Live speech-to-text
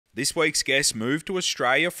This week's guest moved to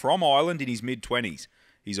Australia from Ireland in his mid-20s.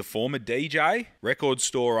 He's a former DJ, record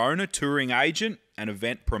store owner, touring agent, and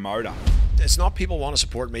event promoter. It's not people want to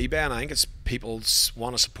support me, Ben. I think it's people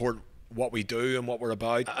want to support what we do and what we're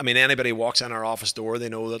about. I mean, anybody who walks in our office door, they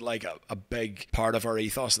know that like a big part of our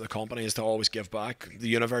ethos of the company is to always give back. The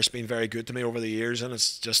universe has been very good to me over the years, and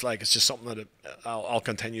it's just something that I'll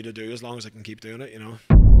continue to do as long as I can keep doing it, you know.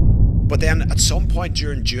 But then at some point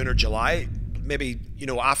during June or July, maybe, you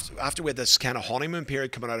know, after we had this kind of honeymoon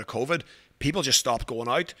period coming out of COVID, people just stopped going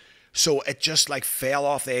out. So it just like fell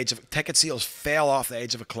off the edge of, ticket sales fell off the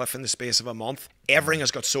edge of a cliff in the space of a month. Everything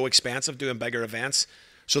has got so expensive doing bigger events.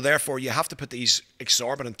 So therefore you have to put these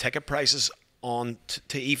exorbitant ticket prices on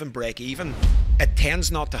to even break even. It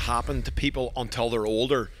tends not to happen to people until they're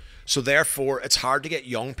older. So therefore it's hard to get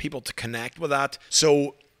young people to connect with that.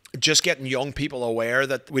 So just getting young people aware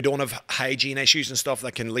that we don't have hygiene issues and stuff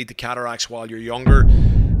that can lead to cataracts while you're younger.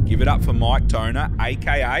 Give it up for Mike Toner,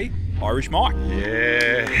 a.k.a. Irish Mike.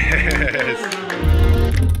 Yes.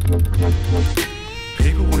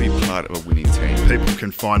 People want to be part of a winning team. People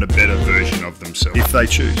can find a better version of themselves if they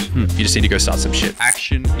choose. You just need to go start some shit.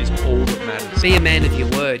 Action is all that matters. Be a man of your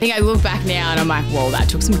word. I think I look back now and I'm like, whoa, that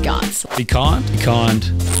took some guts. Be kind, be kind,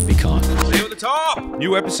 be kind. See you at the top.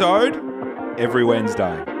 New episode every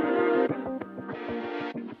Wednesday.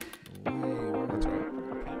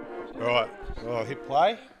 All right. Oh, hit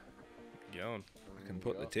play. Going. I can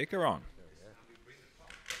put the ticker on.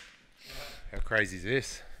 How crazy is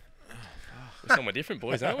this? We're somewhere different,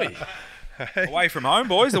 boys, aren't we? Away from home,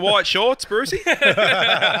 boys. The white shorts, Brucey. Put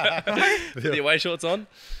the away shorts on.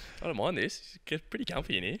 I don't mind this. It gets pretty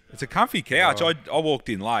comfy in here. It's a comfy couch. Oh. I walked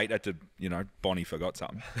in late. Had to, you know, Bonnie forgot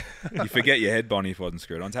something. You forget your head, Bonnie, if it wasn't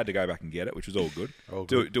screwed on. So I had to go back and get it, which was all good.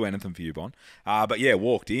 Do anything for you, Bon. But yeah,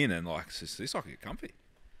 walked in and like, it's like comfy.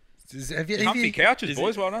 Comfy couches,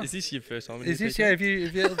 boys. Well done. Is this your first time? Is this? Yeah. Have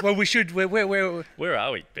you? Well, we should. Where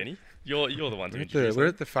are we, Benny? You're the one to introduce. We're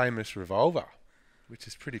at the famous Revolver, which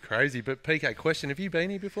is pretty crazy. But PK, question: have you been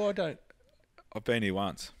here before? I don't. I've been here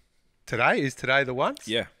once. Is today the once?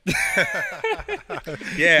 Yeah.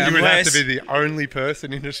 Yeah. You would have to be the only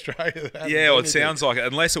person in Australia. Yeah, well, it sounds like it.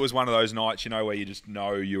 Unless it was one of those nights, you know, where you just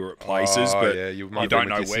know you were at places, but yeah, you don't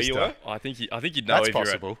know where you were. I think you'd know That's if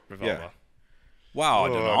possible. You're at Revolver. Yeah. Wow, I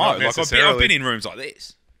don't not know. Like I've been in rooms like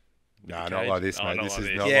this. No, not like this, mate. This is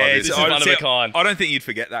not Yeah, like it's this. one of a kind. I don't think you'd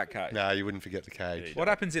forget that cage. No, you wouldn't forget the cage. What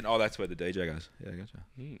happens in? Oh, that's where the DJ goes. Yeah, gotcha.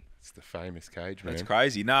 It's the famous cage, man. That's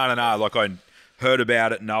crazy. No. Like I heard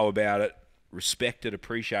about it, know about it, respect it,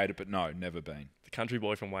 appreciate it, but no, never been. The country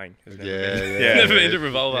boy from Wang. Yeah. Never been to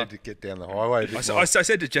Revolver. Had to get down the highway. I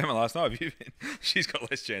said to Gemma last night, have you been? She's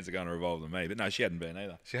got less chance of going to Revolver than me, but no, she hadn't been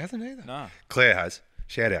either. She hasn't either. No. Claire has.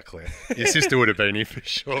 Shout out, Claire. Your sister would have been here for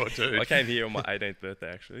sure, dude. I came here on my 18th birthday,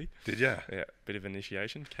 actually. Did you? Yeah, bit of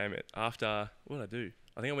initiation. Came after, what did I do?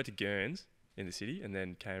 I think I went to Gurns in the city and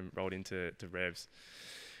then rolled into Revs,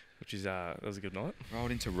 which is, that was a good night.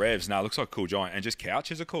 Rolled into Revs. No, it looks like a cool joint. And just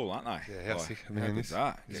couches are cool, aren't they? Yeah, how sick. I mean, this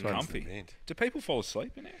one's comfy. Do people fall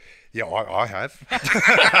asleep in it? Yeah, I have.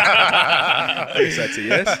 I guess that's a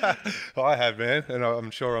yes. I have, man, and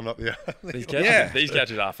I'm sure I'm not the only. These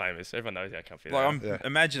couches are famous. Everyone knows how comfy they are.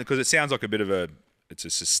 Imagine, because it sounds like it's a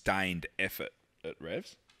sustained effort at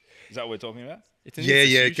Revs. Is that what we're talking about? It's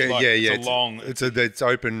It's a long. It's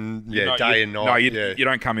open, day and night. No, you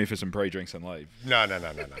don't come here for some pre-drinks and leave. No.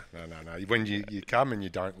 When you come and you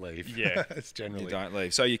don't leave. Yeah, it's generally you don't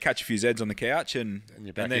leave. So you catch a few Zeds on the couch and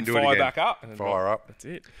then fire back up. Fire up. That's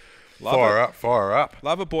it. Fire up.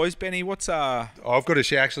 Love it, boys. Benny, what's I've got to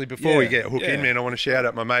shout, actually, before we get hooked in, man, I want to shout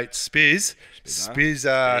out my mate Spiz. Spiz,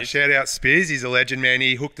 shout out Spiz. He's a legend, man.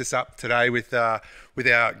 He hooked us up today with our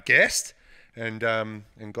guest and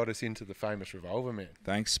got us into the famous Revolver, man.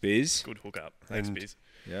 Thanks, Spiz. Good hook up. Thanks, Spiz.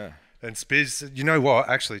 Yeah. And Spiz, you know what?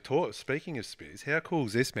 Actually, speaking of Spiz, how cool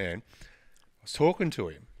is this, man? I was talking to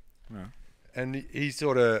him. Yeah. And he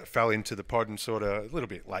sort of fell into the pod and sort of a little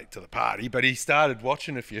bit late to the party, but he started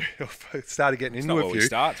watching a few, started getting into a few.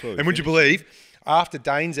 And would you believe, after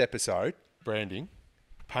Dane's episode, branding,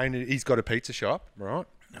 he's got a pizza shop, right?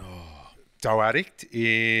 Oh. Dough Addict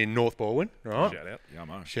in North Balwyn, right? Shout out. Yeah,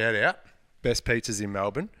 man. Shout out. Best pizzas in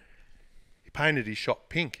Melbourne. He painted his shop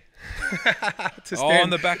pink.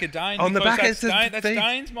 On the back of Dane. On the back of that's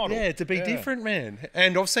Dane's model. Yeah, to be different, man.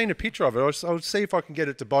 And I've seen a picture of it. I'll see if I can get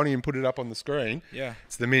it to Bonnie and put it up on the screen. Yeah,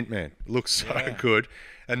 it's the mint, man. It looks so good.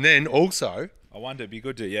 And then also, I wonder, it'd be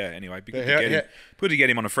good to anyway, be good to get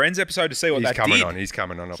him on a Friends episode to see what that did. He's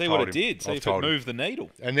coming on. See what it did. See if it moved the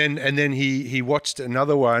needle. And then he watched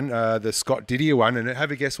another one, the Scott Didier one, and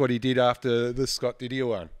have a guess what he did after the Scott Didier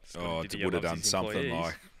one. It would have done something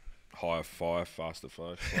like higher fire, faster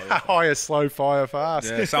flow. Higher, slow, fire, fast.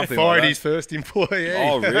 Yeah, something Fired like that. his first employee.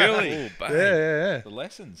 Oh, really? Oh, bang. Yeah. The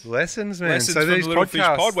lessons. Lessons, man. Lessons so from these the Little Fish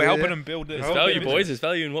podcasts, Pod. We're helping yeah. them build this. There's value, boys. There's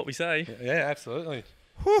value in what we say. Yeah, absolutely.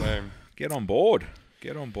 Get on board.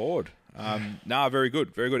 Get on board. Very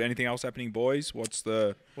good. Very good. Anything else happening, boys? What's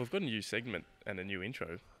the... We've got a new segment and a new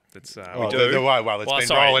intro. That's It's rolling been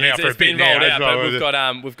rolling out for a it's bit been now. rolled as out, well.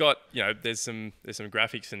 but we've got there's some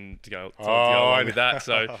graphics and to go along with that.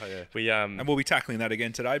 So we And we'll be tackling that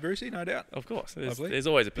again today, Brucey, no doubt. of course Lovely. there's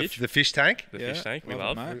always a pitch. The fish tank. The Yeah, fish tank we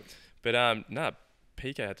love love. it, mate. But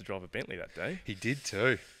PK had to drive a Bentley that day. He did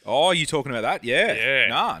too. Oh, you talking about that? Yeah.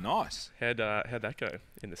 Yeah. Nice. How'd that go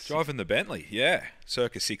in the Driving the Bentley, yeah.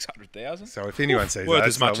 Circa 600,000. So if anyone sees Worth that,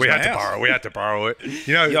 as much we as had my to house. borrow. We had to borrow it.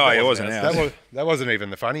 You know, Yeah, it wasn't ours. That wasn't even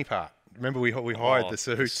the funny part. Remember, we hired the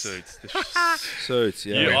suits. Suits,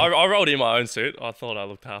 yeah. Yeah, I rolled in my own suit. I thought I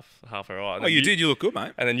looked half alright. And Oh, then you did. You look good,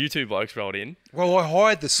 mate. And then you two blokes rolled in. Well, I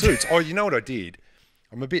hired the suits. Oh, you know what I did?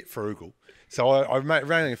 I'm a bit frugal. So I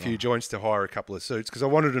ran a few joints to hire a couple of suits because I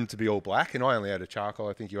wanted them to be all black, and I only had a charcoal.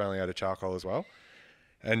 I think you only had a charcoal as well.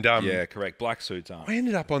 And Yeah, correct. Black suits aren't. I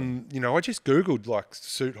ended up on, I just Googled like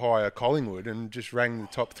suit hire Collingwood and just rang the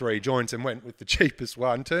top 3 joints and went with the cheapest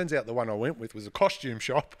one. Turns out the one I went with was a costume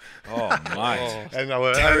shop. Oh, mate. And they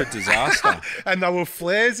were Terror disaster. and they were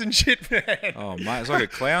flares and shit, man. Oh, mate. It's like a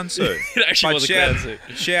clown suit. It actually was a clown suit.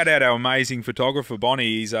 Shout out our amazing photographer,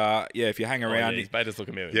 Bonnie. He's, if you hang around... He's made us look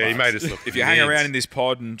a million. Yeah, he bucks. made us look. If you hang around in this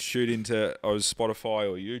pod and shoot into Spotify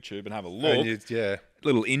or YouTube and have a look,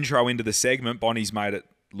 little intro into the segment, Bonnie's made it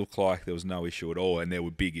look like there was no issue at all, and there were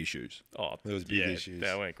big issues. Oh, There was big issues.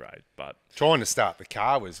 They weren't great, but Trying to start the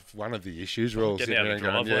car was one of the issues. We're all Getting sitting out of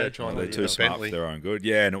around the going, driveway, yeah, trying They're to- too smart Bentley. for their own good.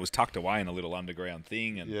 Yeah, and it was tucked away in a little underground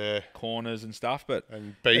thing and Yeah. corners and stuff, but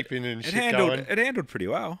and beeping and it shit handled, going. it handled pretty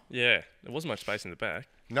well. yeah, there wasn't much space in the back.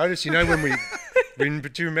 Notice, when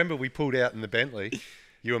do you remember we pulled out in the Bentley?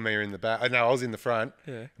 You and me are in the back. No, I was in the front.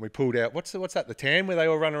 Yeah. And we pulled out. What's that? The tan where they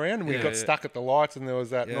all run around, and we got stuck at the lights, and there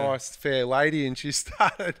was that nice fair lady, and she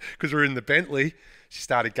started because we were in the Bentley. She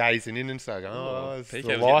started gazing in and saying, "Oh, it's PK the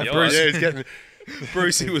was light." getting the eyes. Yeah, he's getting.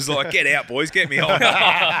 Brucey was like, "Get out, boys, get me on."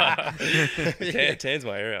 Tan's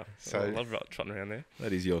my area. So- I love trotting around there.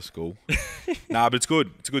 That is your school. Nah, but it's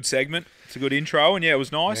good. It's a good segment. It's a good intro, and yeah, it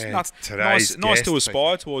was nice. Man, nice today's nice to guest,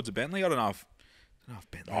 aspire towards a Bentley. I don't know if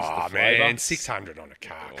Bentley's Oh the flavour. man, 600 on a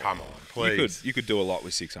car. Come on, please. You could do a lot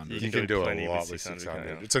with 600. You can do a plenty lot with with 600, 600.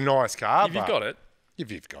 can't you? It's a nice car. If you've but got it, if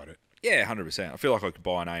you've got it. Yeah, 100%. I feel like I could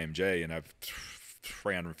buy an AMG and have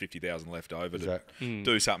 350,000 left over to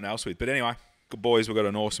do something else with. But anyway, good boys, we've got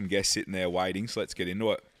an awesome guest sitting there waiting, so let's get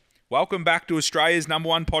into it. Welcome back to Australia's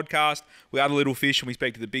 #1 podcast. We are the Little Fish, and we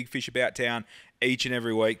speak to the big fish about town each and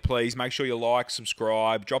every week. Please make sure you like,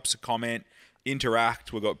 subscribe, drop us a comment,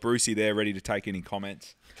 interact. We've got Brucey there ready to take any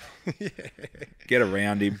comments. Get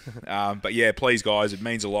around him. But yeah, please, guys, it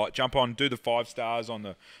means a lot. Jump on, do the 5 stars on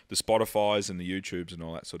the Spotifys and the YouTubes and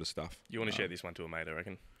all that sort of stuff. you want to share this one to a mate, I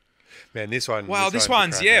reckon. Man, this one. Well, this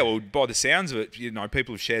one's, a cracker. well, by the sounds of it,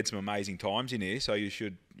 people have shared some amazing times in here, so you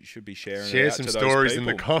should be sharing it Share out some to those stories in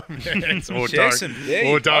the people. comments, or Share don't, some- there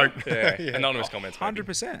or you go. don't. Yeah, anonymous comments. maybe.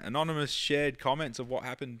 100%. Anonymous shared comments of what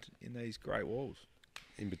happened in these great walls.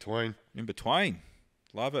 In between. In between.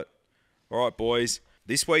 Love it. All right, boys.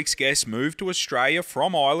 This week's guest moved to Australia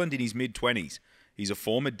from Ireland in his mid-20s. He's a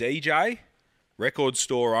former DJ, record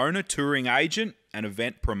store owner, touring agent, and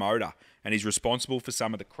event promoter. And he's responsible for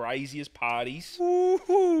some of the craziest parties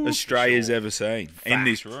Australia's ever seen. In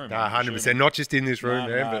this room. Nah, 100%. Not just in this room,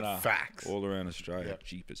 No, man, no. but facts. All around Australia.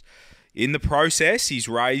 Jeepers. In the process, he's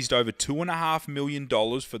raised over $2.5 million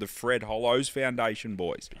for the Fred Hollows Foundation,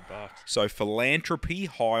 boys. So Philanthropy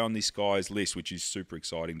high on this guy's list, which is super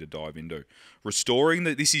exciting to dive into.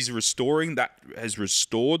 That has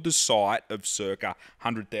restored the sight of circa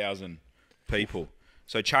 100,000 people.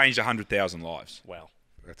 So changed 100,000 lives. Wow.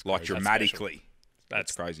 That's Like crazy. dramatically.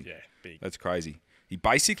 That's crazy. Yeah, big. That's crazy. He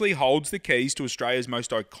basically holds the keys to Australia's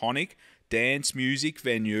most iconic dance music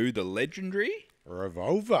venue, the legendary.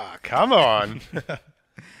 Revolver. Come on.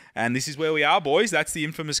 And this is where we are, boys. That's the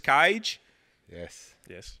infamous cage. Yes.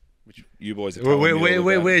 Yes. Which You boys are telling me all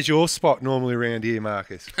about it. Where's your spot normally around here,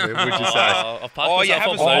 Marcus? Where would you say? I've passed you myself have up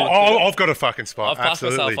a on spot. those. I've got a fucking spot. I've passed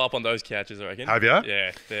Absolutely. myself up on those couches, I reckon. Have ya?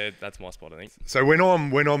 Yeah, that's my spot, I think. So when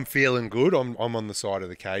I'm feeling good, I'm on the side of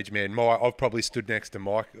the cage, man. I've probably stood next to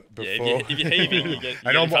Mike Yeah, before. if you're heaving, you get.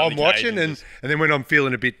 And I'm watching, and then when I'm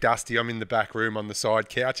feeling a bit dusty, I'm in the back room on the side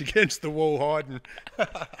couch against the wall hiding.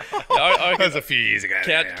 I That was a few years ago.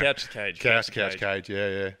 now. couch cage. Couch cage,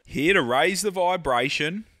 yeah. Here to raise the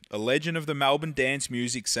vibration a legend of the Melbourne dance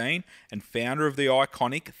music scene and founder of the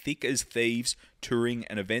iconic Thick as Thieves touring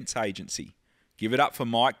and events agency. Give it up for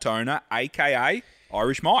Mike Toner, a.k.a.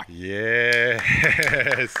 Irish Mike. Yes.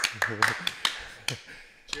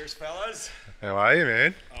 Cheers, fellas. How are you,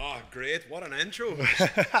 man? Oh, great. What an intro.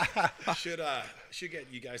 Should get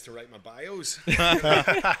you guys to write my bios.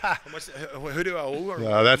 How much, who do I owe? Or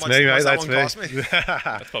No, that's how much, me, how mate. much That's that one cost me.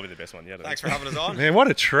 That's probably the best one yet. Thanks for having us on. Man, what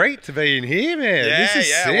a treat to be in here, man. This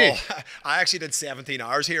is sick. Well, I actually did 17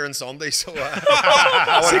 hours here on Sunday, so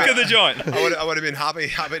Sick of the joint. I would have been happy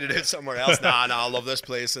to do it somewhere else. Nah, I love this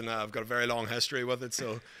place, and I've got a very long history with it,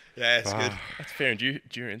 so yeah, it's good. That's fair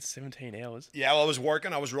endurance, 17 hours. Yeah, well, I was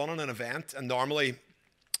working. I was running an event, and normally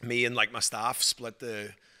me and like my staff split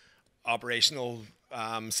the operational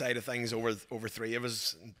side of things over three of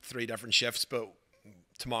us, 3 different shifts. But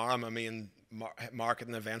tomorrow, me and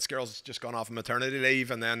marketing events girls just gone off on maternity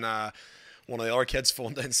leave, and then one of the other kids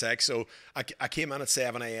phoned in sick. So I came in at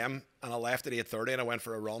 7 a.m. and I left at 8:30, and I went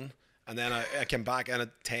for a run, and then I came back in at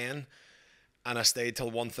 10. And I stayed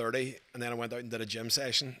till 1:30, and then I went out and did a gym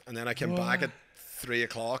session, and then I came back at 3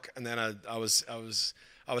 o'clock, and then I was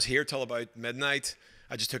here till about midnight.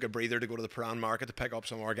 I just took a breather to go to the Paran market to pick up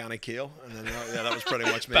some organic kale, and then that was pretty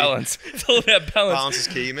much me. Balance. It's all about balance. Balance is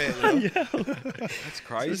key, mate. You know? That's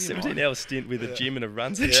crazy. 17-hour stint with a gym and a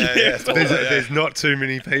run Yeah, session. yeah, totally, There's not too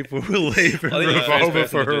many people who will leave a I think you're the first Revolver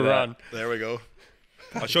person to for a do that. run. There we go.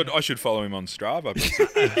 I should follow him on Strava.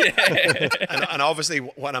 And obviously,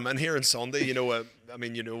 when I'm in here on Sunday,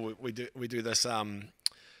 we do this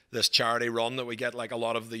this charity run that we get like a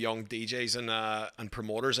lot of the young DJs and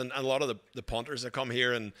promoters and a lot of the punters that come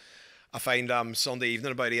here, and I find Sunday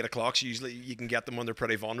evening about 8 o'clock, usually you can get them when they're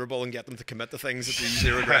pretty vulnerable and get them to commit to things that they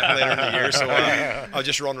usually regret later in the year. So I'll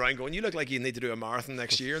just run around going, "You look like you need to do a marathon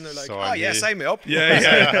next year," and they're like, Sign "Oh yeah, here. sign me up."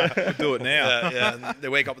 Yeah. We'll do it now. Yeah. And they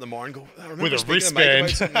wake up in the morning and go, I remember With a speaking to Mike about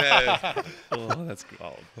wristband. something." Oh, that's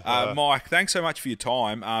gold. Mike, thanks so much for your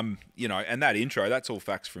time. And that intro, that's all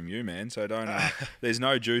facts from you, man. So don't. There's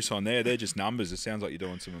no juice on there. They're just numbers. It sounds like you're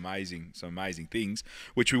doing some amazing things,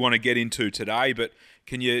 which we want to get into today. But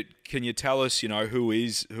can you tell us, who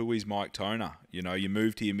is Mike Toner? You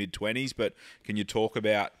moved to your mid-20s, but can you talk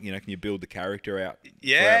about, can you build the character out?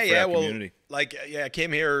 for our community? I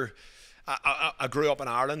came here. I grew up in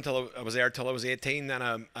Ireland till I was there till I was 18.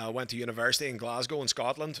 Then I went to university in Glasgow in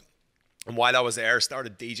Scotland. And while I was there, I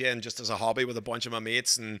started DJing just as a hobby with a bunch of my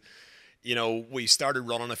mates. And, we started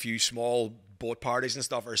running a few small boat parties and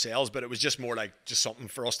stuff ourselves, but it was just more like just something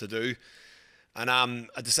for us to do. And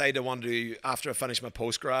I decided I wanted to do, after I finished my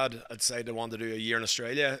postgrad, I decided I wanted to do a year in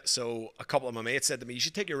Australia. So a couple of my mates said to me, "You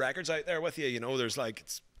should take your records out there with you. There's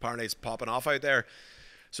apparently it's popping off out there."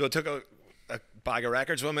 So I took a bag of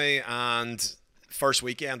records with me, and first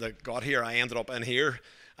weekend I got here, I ended up in here,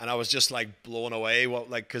 and I was just like blown away.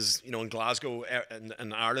 Because in Glasgow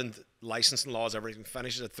and Ireland, licensing laws, everything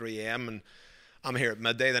finishes at 3 a.m. and I'm here at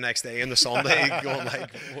midday the next day in the Sunday going like,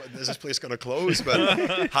 is this place going to close?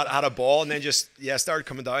 But had a ball, and then started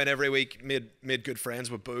coming down every week. Made good friends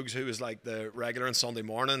with Boogs, who was like the regular on Sunday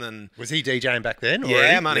morning. And Was he DJing back then? yeah,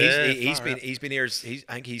 already? man, Yeah, he's been here.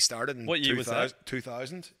 I think he started in What year was that?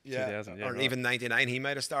 2000. Yeah, 2000, yeah, or right. even 99. He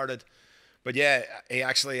might have started, but yeah, he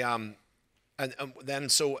actually and then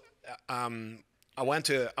I went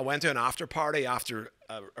to an after party after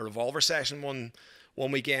a Revolver session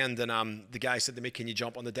one weekend, and the guy said to me, "Can you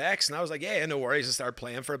jump on the decks?" And I was like, "Yeah, no worries." I started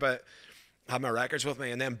playing for a bit, had my records with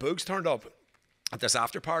me, and then Boogs turned up at this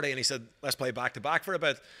after party, and he said, "Let's play back to back for a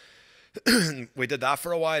bit." We did that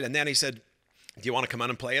for a while, and then he said, "Do you want to come in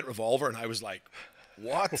and play at Revolver?" And I was like,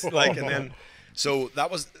 "What?" And then so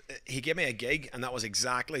he gave me a gig, and that was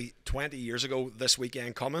exactly 20 years ago this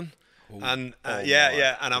weekend coming. And and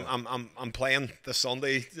I'm playing this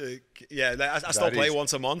Sunday. I still play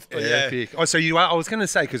once a month. But Epic. Oh, so you are? I was going to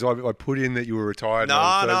say, because I put in that you were retired. No,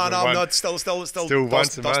 I'm not. Still once a dust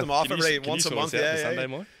month. them off Can every you once a sort month. us out for Yeah, Sunday,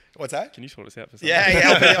 Mike? What's that? Can you sort us out for Sunday?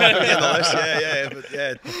 I'll be on the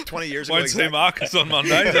list. But 20 years ago. Won't see exactly. Marcus on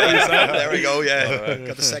Monday. Is that what you're saying? There we go. Yeah,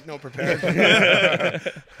 got the signal prepared.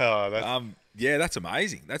 Oh, that's, That's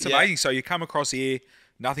amazing. That's amazing. So you come across here,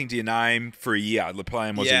 nothing to your name for a year. The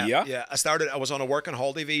plan was a year. Yeah, I was on a work and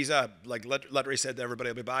holiday visa. Like literally said to everybody,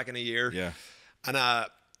 I'll be back in a year. Yeah. And I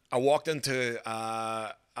walked into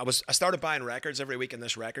I started buying records every week in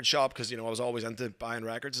this record shop because I was always into buying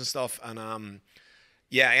records and stuff. And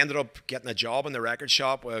I ended up getting a job in the record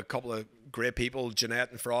shop with a couple of great people,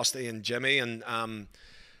 Jeanette and Frosty and Jimmy. And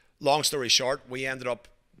long story short, we ended up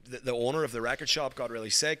the owner of the record shop got really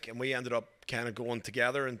sick, and we ended up kind of going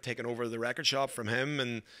together and taking over the record shop from him.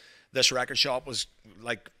 And this record shop was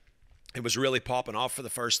like it was really popping off for the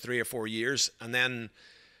first 3 or 4 years, and then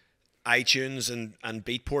iTunes and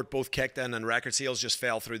Beatport both kicked in, and record sales just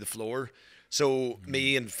fell through the floor. So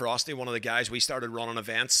me and Frosty, one of the guys, we started running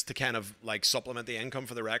events to kind of like supplement the income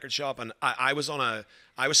for the record shop. And I was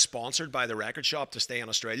sponsored by the record shop to stay in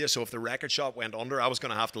Australia. So if the record shop went under, I was going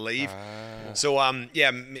to have to leave. So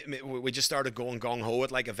we just started going gung ho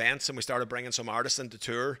at like events, and we started bringing some artists into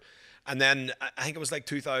tour. And then I think it was like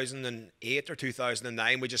 2008 or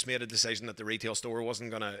 2009, we just made a decision that the retail store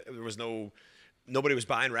wasn't gonna. Nobody was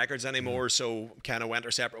buying records anymore, so kind of went our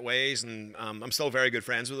separate ways. And I'm still very good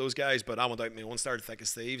friends with those guys, but I went out on my own, started Thick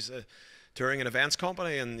as Thieves, touring an events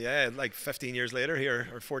company, and yeah, like 15 years later here,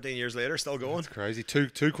 or 14 years later, still going. That's crazy.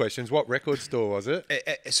 Two questions. What record store was it?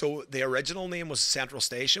 So the original name was Central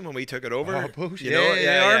Station when we took it over. Oh, bullshit. You know?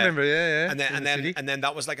 I remember. Yeah. And then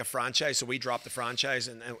that was like a franchise. So we dropped the franchise,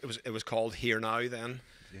 and it was called Here Now then.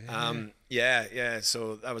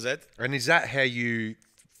 So that was it. And is that how you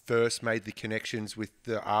first made the connections with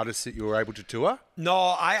the artists that you were able to tour? No,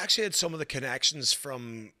 I actually had some of the connections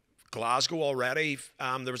from Glasgow already.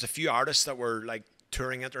 There was a few artists that were like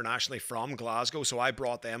touring internationally from Glasgow, so I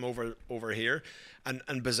brought them over here. And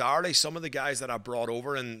bizarrely, some of the guys that I brought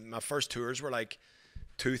over in my first tours were like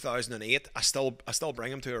 2008. I still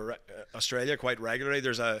bring them to Australia quite regularly.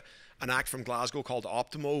 There's an act from Glasgow called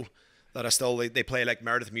Optimo that they play like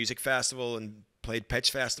Meredith Music Festival and played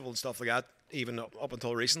Pitch Festival and stuff like that, even up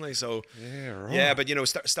until recently. So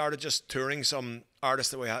but started just touring some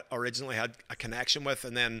artists that we originally had a connection with.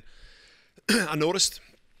 And then I noticed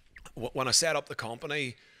when I set up the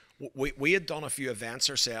company, we had done a few events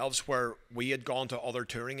ourselves where we had gone to other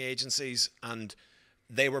touring agencies and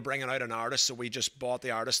they were bringing out an artist, so we just bought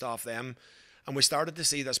the artist off them. And we started to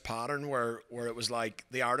see this pattern where it was like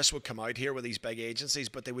the artists would come out here with these big agencies,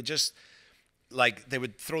 but they would just they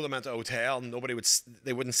would throw them into a hotel and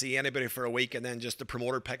they wouldn't see anybody for a week, and then just the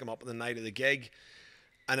promoter pick them up on the night of the gig.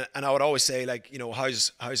 And I would always say, like,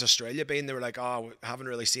 how's Australia been? They were like, oh, we haven't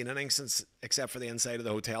really seen anything except for the inside of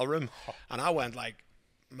the hotel room. And I went like,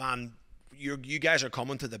 man, you guys are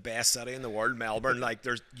coming to the best city in the world, Melbourne. Like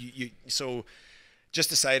so just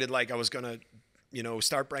decided like I was gonna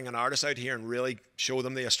start bringing artists out here and really show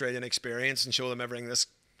them the Australian experience and show them everything this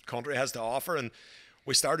country has to offer. And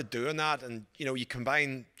we started doing that, and you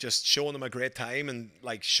combine just showing them a great time and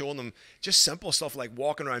like showing them just simple stuff like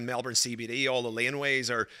walking around Melbourne CBD, all the laneways,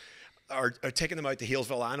 or taking them out to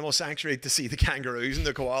Hillsville Animal Sanctuary to see the kangaroos and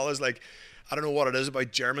the koalas. Like, I don't know what it is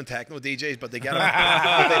about German techno DJs, but they get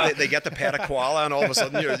they get to pet a koala, and all of a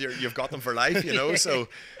sudden you've got them for life, So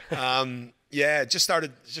just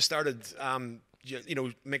started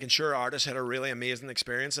making sure artists had a really amazing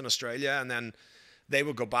experience in Australia, and then they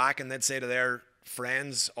would go back and they'd say to their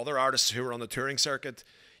friends, other artists who were on the touring circuit,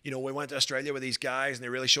 we went to Australia with these guys and they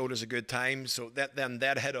really showed us a good time. So then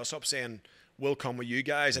they'd hit us up saying, we'll come with you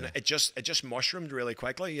guys. And it just mushroomed really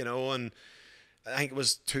quickly, and I think it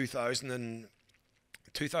was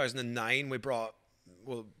 2009 we brought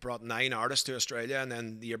 9 artists to Australia, and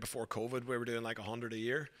then the year before COVID we were doing like 100 a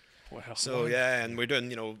year. Wow. So and we're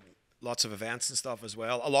doing lots of events and stuff as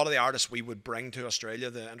well. A lot of the artists we would bring to Australia,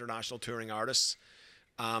 the international touring artists,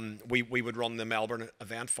 we would run the Melbourne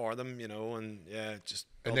event for them, and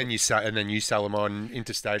then you sell them on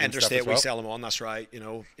interstate and stuff as well? We sell them on, that's right.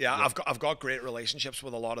 I've got great relationships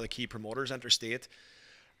with a lot of the key promoters interstate,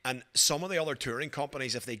 and some of the other touring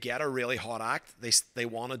companies, if they get a really hot act, they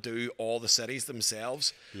want to do all the cities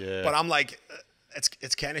themselves. But I'm like,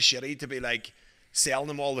 it's kind of shitty to be like selling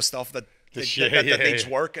them all the stuff that needs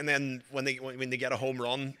work, and then when they get a home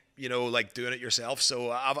run, like doing it yourself.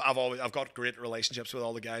 So I've got great relationships with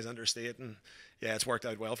all the guys interstate, and it's worked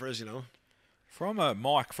out well for us. I'm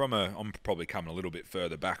probably coming a little bit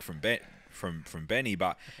further back from Benny,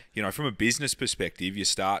 but from a business perspective, you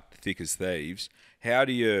start Thick as Thieves. How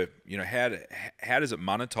do you how does it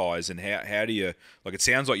monetize, and how do you, like, it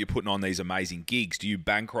sounds like you're putting on these amazing gigs. Do you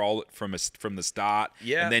bankroll it from the start?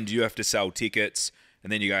 Yeah. And then do you have to sell tickets,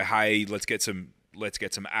 and then you go, hey, let's get some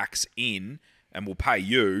acts in, and we'll pay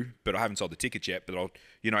you, but I haven't sold the tickets yet. But how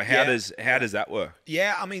does that work?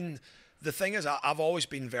 Yeah, I mean, the thing is, I've always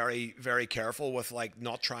been very, very careful with like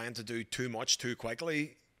not trying to do too much too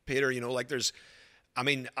quickly, Peter.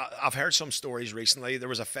 I've heard some stories recently. There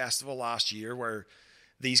was a festival last year where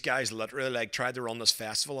these guys literally like tried to run this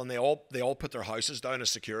festival, and they all put their houses down as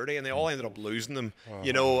security, and they all ended up losing them.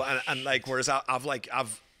 And like, whereas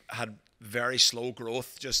I've had very slow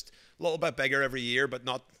growth, just a little bit bigger every year, but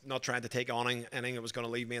not trying to take on anything that was going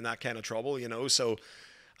to leave me in that kind of trouble, So,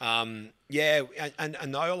 and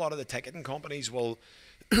now a lot of the ticketing companies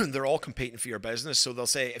they're all competing for your business. So they'll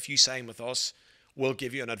say, if you sign with us, we'll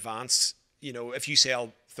give you an advance. You know, if you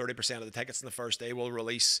sell 30% of the tickets in the first day, we'll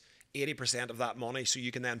release 80% of that money, so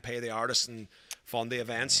you can then pay the artists and fund the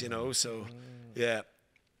events. You know, so yeah.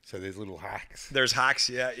 So there's little hacks. There's hacks,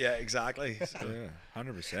 yeah, exactly. So. Yeah,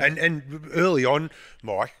 100%. And early on,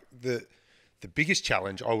 Mike, the biggest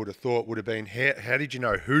challenge I would have thought would have been how did you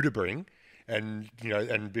know who to bring, and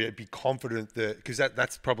and be confident that, because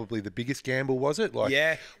that's probably the biggest gamble, was it? Like,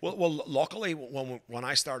 yeah. Well, luckily when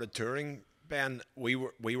I started touring, Ben, we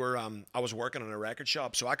were I was working in a record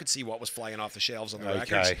shop, so I could see what was flying off the shelves on the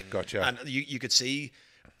records. Okay, gotcha. And you could see.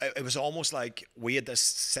 It was almost like we had this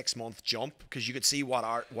 6-month jump, because you could see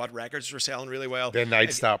what records were selling really well. Then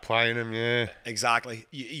they'd start playing them, yeah. Exactly.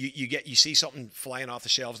 You see something flying off the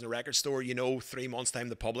shelves in the record store. 3 months time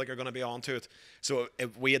the public are going to be onto it. So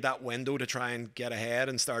if we had that window to try and get ahead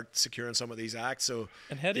and start securing some of these acts. So.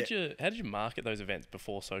 And how did you market those events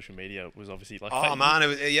before social media was obviously like? Oh man,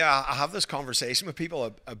 I have this conversation with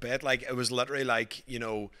people a bit. Like, it was literally like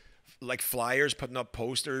like flyers, putting up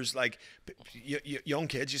posters. Like, young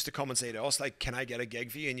kids used to come and say to us, like, "Can I get a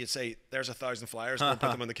gig for you?" And you'd say, "There's 1,000 flyers. We'll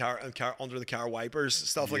put them in the car under the car wipers,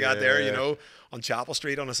 stuff like that. There, on Chapel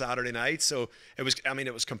Street on a Saturday night." So it was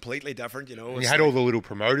completely different. And you had all the little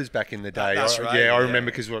promoters back in the day. That's right. Yeah, I remember,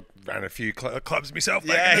 because I ran a few clubs myself.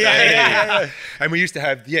 Yeah. And we used to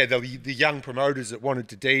have the young promoters that wanted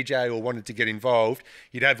to DJ or wanted to get involved.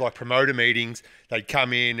 You'd have like promoter meetings. They'd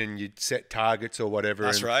come in and you'd set targets or whatever.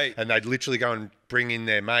 That's right. And they'd literally go and bring in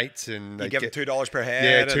their mates, and they give them $2 per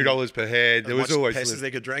head. Yeah, $2 per head. There was always pisses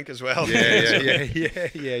they could drink as well.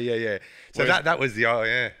 Yeah. So that was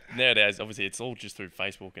the Nowadays, obviously, it's all just through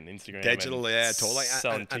Facebook and Instagram. Digital, and totally.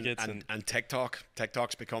 Selling tickets and TikTok.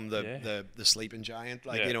 TikTok's become the sleeping giant.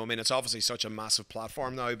 Like, it's obviously such a massive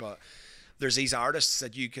platform now, but there's these artists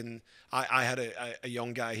that you can. I had a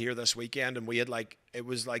young guy here this weekend, and we had it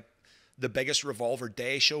was like the biggest Revolver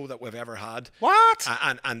Day show that we've ever had. What?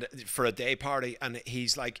 And for a day party, and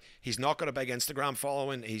he's not got a big Instagram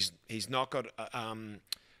following. He's not got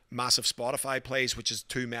massive Spotify plays, which is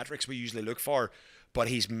 2 metrics we usually look for, but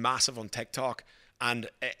he's massive on TikTok, and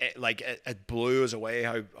it blew us away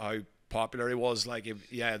how popular he was. So how is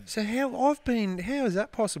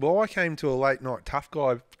that possible? I came to a late night Tough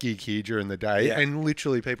Guy gig here during the day, and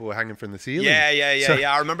literally people were hanging from the ceiling. Yeah.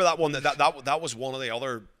 I remember that one. That was one of the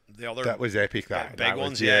other. That was epic. Big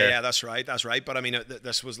ones. Yeah, that's right. But I mean,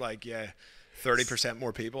 this was 30%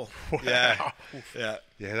 more people. Wow. Yeah.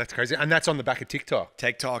 That's crazy. And that's on the back of TikTok.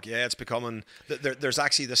 TikTok, yeah, it's becoming. There's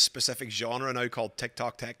actually this specific genre now called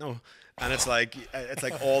TikTok techno, and it's like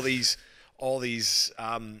all these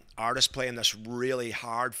artists playing this really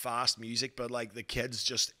hard, fast music, but the kids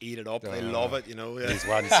just eat it up. They love it, Yeah. There's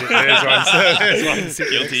one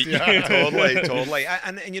Guilty. Yeah. Totally.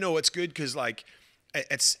 And it's good because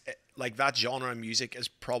it's that genre of music is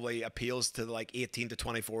probably appeals to 18 to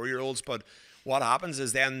 24-year-olds, but what happens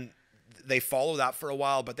is then they follow that for a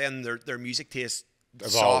while, but then their music taste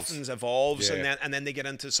evolves, and then they get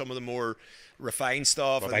into some of the more refined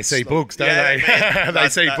stuff. Well, they see bugs, don't they? They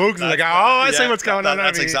see bugs and they go, I see what's going on over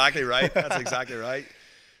That's here. exactly right. That's exactly right.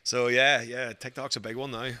 So yeah, TikTok's a big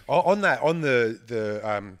one now. On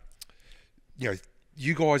the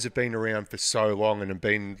you guys have been around for so long and have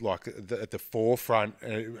been at the forefront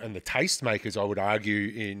and the tastemakers, I would argue,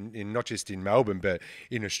 in not just in Melbourne but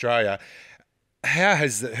in Australia. How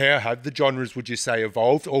have the genres, would you say,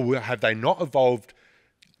 evolved, or have they not evolved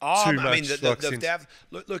too much?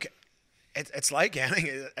 Look, it's like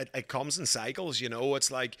anything. It comes in cycles. It's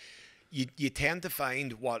like you tend to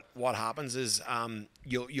find what happens is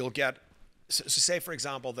you'll get. So say for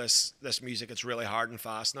example this music, it's really hard and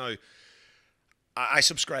fast now. I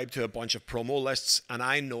subscribe to a bunch of promo lists, and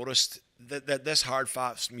I noticed that this hard,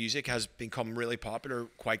 fast music has become really popular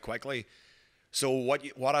quite quickly. So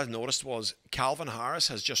what I noticed was Calvin Harris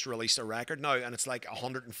has just released a record now, and it's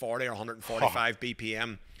 140 or 145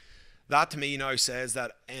 BPM. That to me now says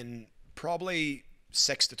that in probably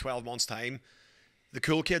 6 to 12 months' time, the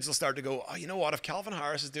cool kids will start to go, oh, you know what? If Calvin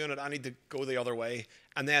Harris is doing it, I need to go the other way,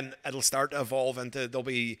 and then it'll start to evolve into there'll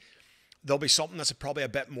be something that's probably a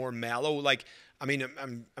bit more mellow.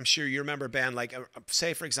 I'm sure you remember, Ben,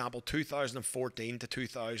 say for example 2014 to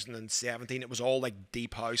 2017, it was all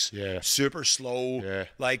deep house, super slow,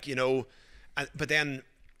 but then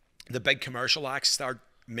the big commercial acts start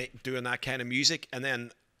doing that kind of music, and then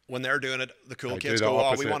when they're doing it, the cool kids go,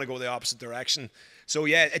 oh, we want to go the opposite direction. So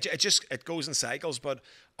yeah, it goes in cycles, but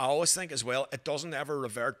I always think as well, it doesn't ever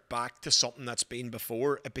revert back to something that's been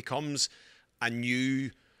before. It becomes a new.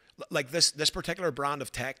 This particular brand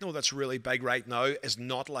of techno that's really big right now is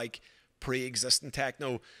not pre-existing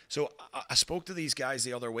techno. So I spoke to these guys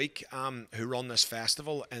the other week who run this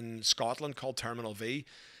festival in Scotland called Terminal V,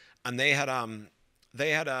 and they had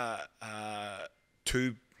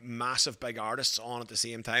two massive big artists on at the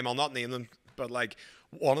same time. I'll not name them, but like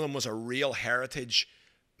one of them was a real heritage,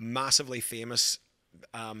 massively famous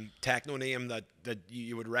techno name that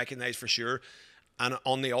you would recognize for sure. And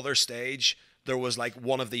on the other stage, there was like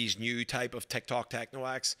one of these new type of TikTok techno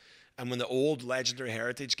acts. And when the old legendary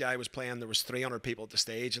heritage guy was playing, there was 300 people at the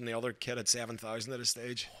stage, and the other kid had 7,000 at his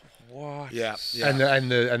stage. What? Yeah. And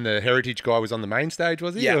the heritage guy was on the main stage,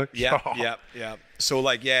 was he? Yeah, Or- yeah. So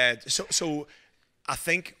like, yeah. So I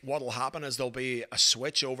think what'll happen is there'll be a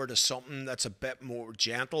switch over to something that's a bit more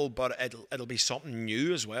gentle, but it'll be something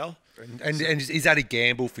new as well. And is that a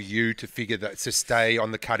gamble for you to figure that to stay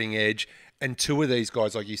on the cutting edge? And two of these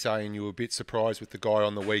guys, like you saying, you were a bit surprised with the guy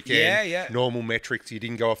on the weekend. Yeah. Normal metrics, you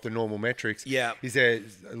didn't go off the normal metrics. Yeah. Is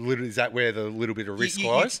that where the little bit of risk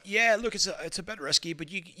lies? Yeah, look, it's a bit risky,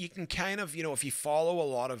 but you can kind of, if you follow a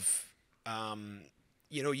lot of,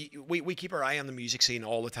 we keep our eye on the music scene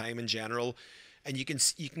all the time in general, and you can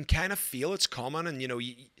kind of feel it's coming, and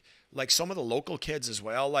like some of the local kids as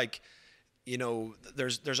well, like.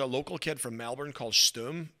 There's a local kid from Melbourne called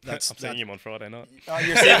Stum. I'm seeing him on Friday night. Oh,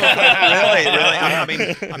 you're seeing him?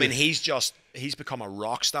 Really? I mean, he's become a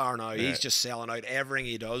rock star now. Yeah. He's just selling out everything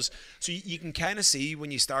he does. So you can kind of see when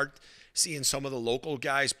you start seeing some of the local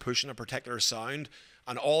guys pushing a particular sound,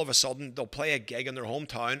 and all of a sudden they'll play a gig in their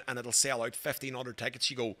hometown and it'll sell out 1,500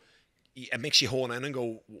 tickets. It makes you hone in and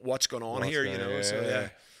go, what's going on here? Yeah. So yeah.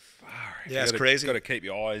 Yeah, it's crazy. Got to keep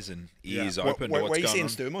your eyes and ears open to where what's you going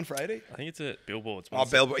seeing on. Stum on Friday? I think it's at Billboards. Oh,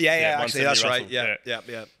 Billboard. Yeah, actually, that's right. Russell.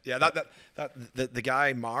 Yeah. The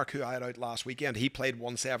guy Mark who I had out last weekend, he played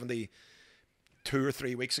 170 2 or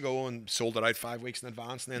 3 weeks ago and sold it out 5 weeks in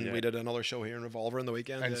advance. And then we did another show here in Revolver in the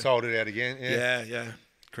weekend. And sold it out again. Yeah.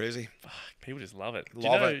 Crazy. Fuck, people just love it.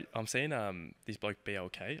 Love it. I'm seeing this bloke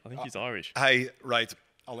BLK. I think he's Irish. Hey, right.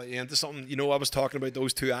 I'll let you into something. I was talking about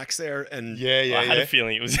those two acts there, and I had a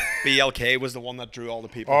feeling it was BLK was the one that drew all the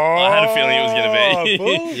people. I had a feeling it was going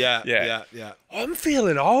to be. Yeah. I'm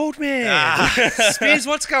feeling old, man. Spears,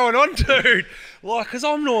 what's going on, dude? Like, because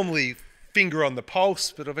I'm normally finger on the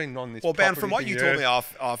pulse, but I've been on this. Well, Ben, from what you told me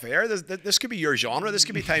off air, this could be your genre. This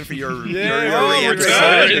could be time for your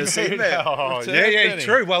return.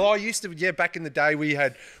 True. Well, I used to, back in the day, we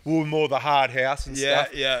were more the hard house and stuff.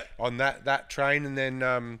 On that train, and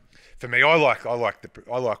then for me, I like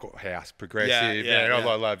house progressive. I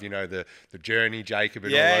love the Journey, Jacob,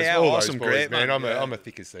 and all those boys, great, man. I'm a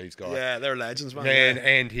thick as thieves guy. Yeah, they're legends, man.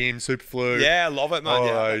 And him, Superflu. Yeah, love it,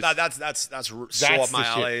 man. That's so up my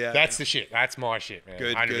alley. Yeah. That's the shit. That's my shit, man.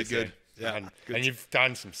 Good. 100%. Yeah, and you've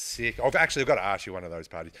done some sick. I've got to ask you one of those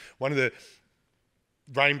parties. One of the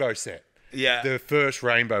Rainbow set. Yeah. The first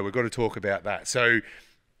Rainbow. We've got to talk about that. So,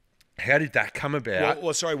 how did that come about?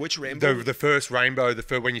 Well, sorry, which Rainbow? The first Rainbow,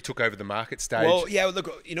 when you took over the market stage. Well, yeah,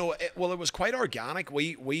 look, it was quite organic.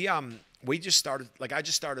 We just started, I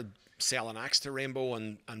just started selling acts to Rainbow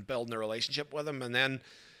and building a relationship with them, and then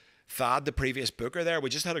Thad, the previous booker there, we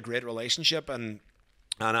just had a great relationship, and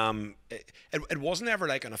it wasn't ever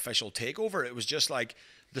like an official takeover. It was just like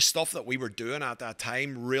the stuff that we were doing at that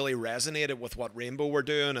time really resonated with what Rainbow were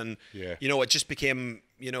doing, and it just became,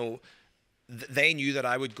 they knew that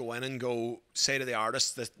I would go in and go say to the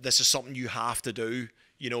artists that this is something you have to do.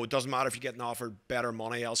 It doesn't matter if you're getting offered better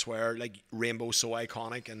money elsewhere. Like, Rainbow's so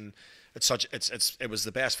iconic, and it was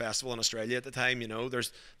the best festival in Australia at the time.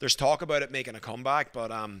 There's talk about it making a comeback,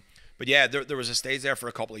 but yeah, there was a stage there for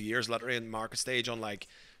a couple of years, literally in market stage on like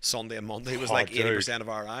Sunday and Monday. It was 80% of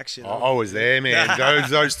our acts. I was there, man.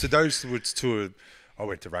 those were two. I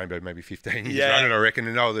went to Rainbow maybe 15 years running, I reckon.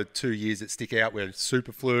 And the 2 years that stick out were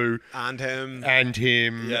Superflu and him,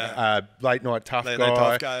 Late Night Tough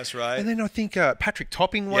Guy. That's right. And then I think Patrick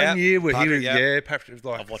Topping one year where Patrick, he was Patrick was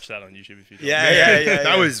like, I've watched that on YouTube a few times.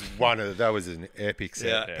 That was an epic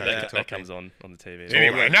set. That comes on the TV.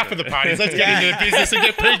 Anyway, enough of the parties. Let's get into the business and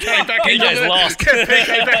get PK back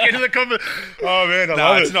into the conversation. Oh man, I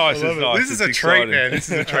love it. It's nice. This is a treat, man. This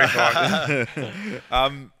is a treat,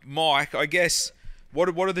 Mike. Mike, I guess. What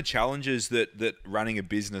are the challenges that running a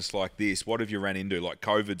business like this? What have you ran into? Like,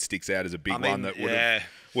 COVID sticks out as a big one that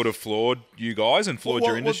would have floored you guys and floored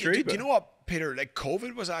your industry. Do you know what, Peter? Like,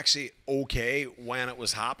 COVID was actually okay when it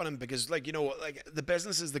was happening because, the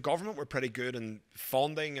businesses, the government were pretty good in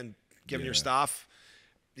funding and giving your staff,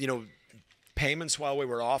 payments while we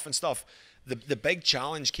were off and stuff. The big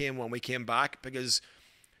challenge came when we came back because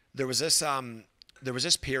there was this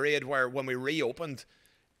period where when we reopened,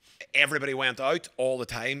 everybody went out all the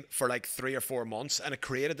time for like 3 or 4 months, and it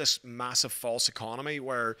created this massive false economy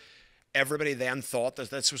where everybody then thought that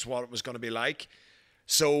this was what it was going to be like.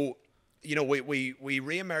 So, you know, we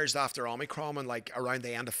re-emerged after Omicron and like around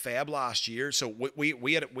the end of Feb last year. So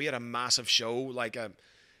we had a massive show, like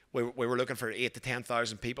we were looking for 8,000 to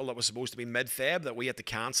 10,000 people that was supposed to be mid-Feb that we had to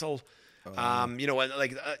cancel. You know,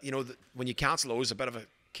 like you know, when you cancel those, a bit of a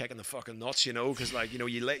kick in the fucking nuts, you know, because like, you know,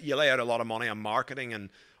 you lay out a lot of money on marketing and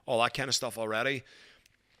all that kind of stuff already,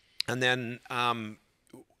 and then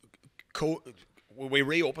we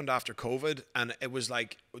reopened after COVID, and it was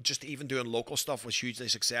like just even doing local stuff was hugely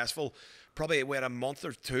successful. Probably we had a month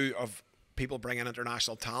or two of people bringing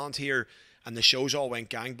international talent here, and the shows all went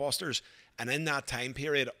gangbusters. And in that time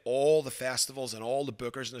period, all the festivals and all the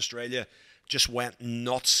bookers in Australia just went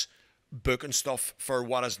nuts booking stuff for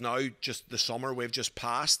what is now just the summer we've just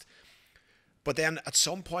passed. But then at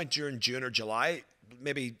some point during June or July,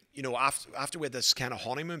 maybe, you know, after we had this kind of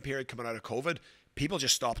honeymoon period coming out of COVID, people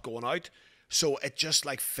just stopped going out. So it just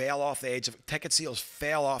like fell off the edge of, ticket sales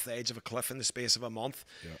fell off the edge of a cliff in the space of a month.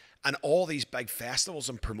 Yeah. And all these big festivals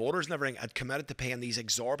and promoters and everything had committed to paying these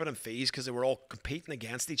exorbitant fees because they were all competing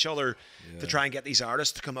against each other to try and get these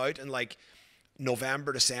artists to come out. And like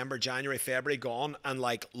November, December, January, February gone, and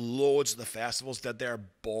like loads of the festivals did their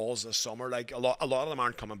balls this summer. Like a lot of them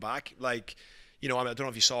aren't coming back. Like, you know, I don't know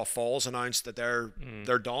if you saw Falls announced that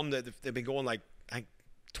they're done. They've been going like, I think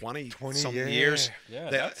 20 something years.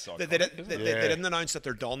 Yeah, they didn't announce that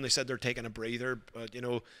they're done. They said they're taking a breather, but you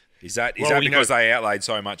know. Is that because they outlaid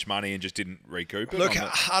so much money and just didn't recoup it? Look,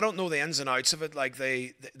 I don't know the ins and outs of it. Like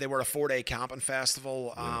they were a 4-day camping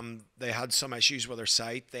festival. They had some issues with their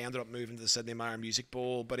site. They ended up moving to the Sydney Mire Music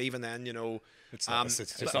Bowl, but even then, you know, it's not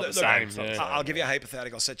the same. I'll give you a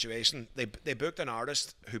hypothetical situation. They booked an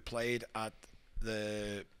artist who played at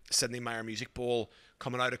the Sydney Mire Music Bowl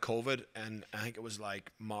coming out of COVID, and I think it was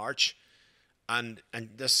like March. And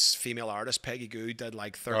this female artist, Peggy Goo, did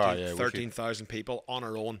like 13,000 people on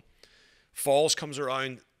her own. Falls comes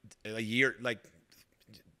around a year, like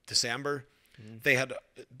December. They had,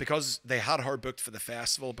 because they had her booked for the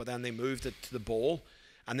festival, but then they moved it to the bowl,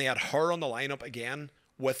 and they had her on the lineup again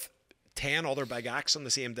with 10 other big acts on the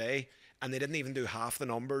same day, and they didn't even do half the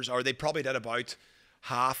numbers, or they probably did about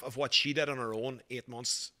half of what she did on her own 8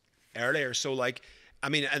 months earlier. So like, I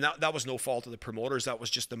mean, and that was no fault of the promoters. That was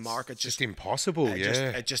just the market. Just impossible,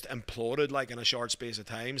 it just imploded like in a short space of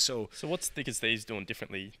time. So what's Thick as Thieves doing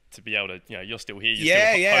differently to be able to, you know, you're still here, you're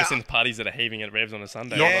still hosting parties that are heaving at Revs on a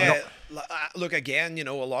Sunday. Yeah, look, again, you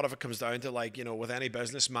know, a lot of it comes down to like, you know, with any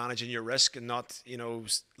business, managing your risk and not, you know,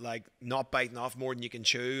 like not biting off more than you can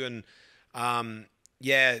chew. And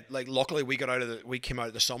yeah, like luckily we came out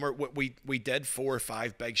of the summer. We did 4 or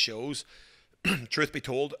 5 big shows. Truth be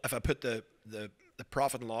told, if I put the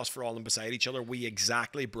profit and loss for all of them beside each other, we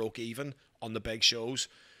exactly broke even on the big shows.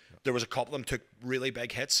 There was a couple of them took really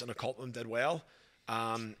big hits and a couple of them did well.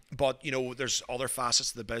 But, you know, there's other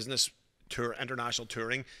facets of the business, international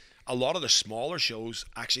touring. A lot of the smaller shows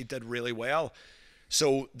actually did really well.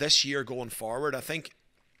 So this year going forward, I think,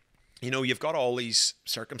 you know, you've got all these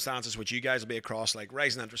circumstances which you guys will be across, like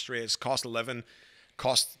rising interest rates, cost of living,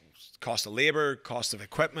 cost of labor, cost of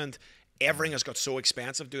equipment. Everything has got so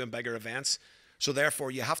expensive doing bigger events. So therefore,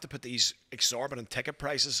 you have to put these exorbitant ticket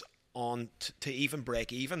prices on to even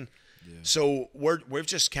break even. Yeah. So we've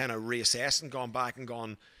just kind of reassessed and gone back and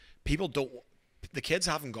gone, the kids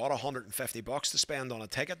haven't got $150 to spend on a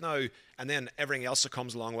ticket now, and then everything else that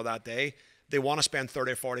comes along with that day, they want to spend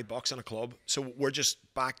 $30 or $40 on a club. So we're just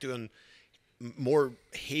back doing more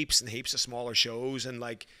heaps and heaps of smaller shows and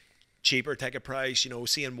like cheaper ticket price, you know,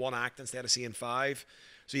 seeing 1 act instead of seeing 5.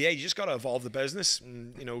 So yeah, you just got to evolve the business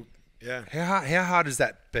and, you know. Yeah. How hard has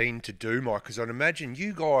that been to do, Mike? Because I'd imagine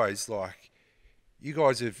you guys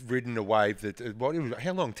have ridden a wave that,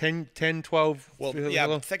 how long, 10, 12? Well,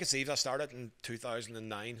 yeah, Thick as Thieves, I started in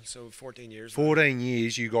 2009, so 14 years. 14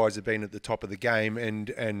 years you guys have been at the top of the game,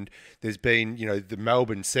 and there's been, you know, the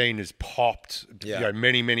Melbourne scene has popped, you know,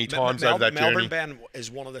 many times over that journey. Melbourne, Ben, is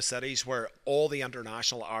one of the cities where all the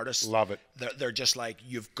international artists love it. They're just like,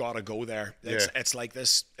 you've got to go there. It's like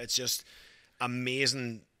this, it's just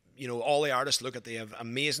amazing. You know, all the artists they have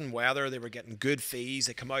amazing weather. They were getting good fees.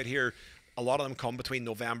 They come out here. A lot of them come between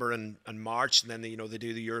November and March, and then they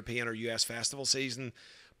do the European or US festival season.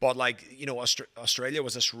 But like, you know, Australia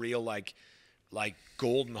was this real like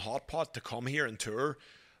golden hot pot to come here and tour.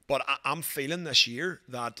 But I'm feeling this year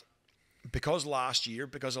that because last year,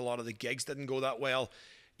 because a lot of the gigs didn't go that well,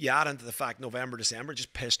 you add into the fact November, December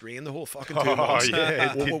just pissed rain the whole fucking 2 months.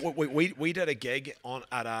 Yeah, we did a gig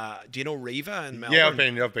at do you know Riva in Melbourne? Yeah,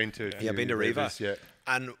 I've been to. Yeah, I've been to Riva. Yeah.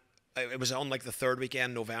 And it was on like the third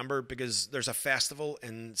weekend in November, because there's a festival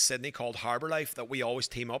in Sydney called Harbour Life that we always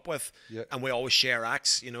team up with, and we always share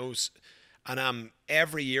acts, you know. And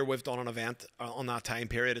every year we've done an event on that time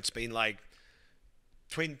period. It's been like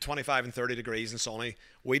between 25 and 30 degrees and sunny.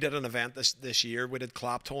 We did an event this year. We did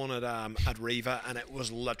Clapton at Riva, and it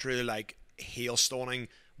was literally like hailstoning,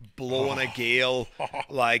 blowing a gale.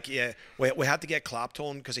 Like, yeah, we had to get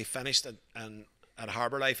Clapton because he finished at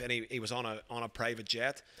Harbour Life, and he was on a private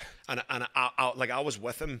jet, and I was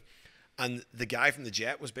with him, and the guy from the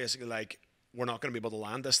jet was basically like, we're not going to be able to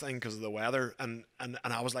land this thing because of the weather, and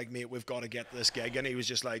I was like, mate, we've got to get this gig, and he was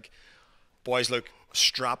just like, boys, look,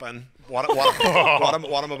 strap in. What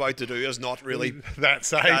I'm about to do is not really that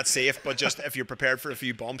safe, but just if you're prepared for a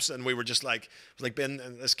few bumps. And we were just like, it was like being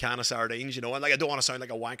in this can of sardines, you know. And like, I don't want to sound like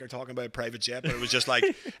a wanker talking about a private jet, but it was just like,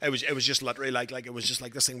 it was just literally like it was just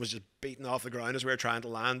like this thing was just beating off the ground as we were trying to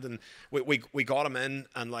land. And we got him in,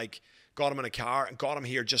 and like got him in a car and got him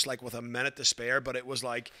here just like with a minute to spare. But it was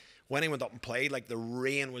like when he went up and played, like the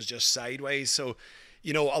rain was just sideways. So,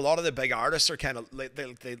 you know, a lot of the big artists are kind of like,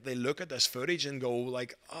 they look at this footage and go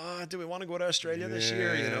like, do we want to go to Australia this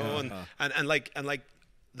year? You know, and like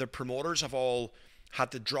the promoters have all had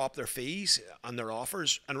to drop their fees and their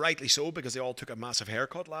offers, and rightly so, because they all took a massive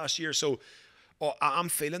haircut last year. So I'm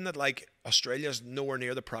feeling that like Australia's nowhere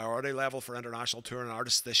near the priority level for international touring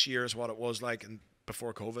artists this year as what it was like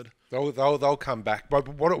before COVID. They'll come back. But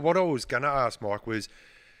what I was going to ask, Mike, was,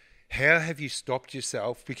 how have you stopped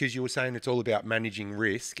yourself? Because you were saying it's all about managing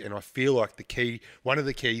risk, and I feel like one of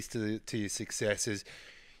the keys to your success is,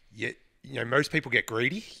 you know, most people get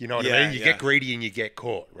greedy. You know what I mean? You get greedy and you get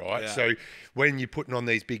caught, right? Yeah. So when you're putting on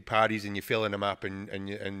these big parties and you're filling them up and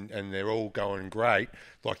they're all going great,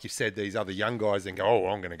 like you said, these other young guys then go, oh,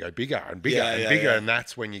 I'm going to go bigger and bigger and bigger, and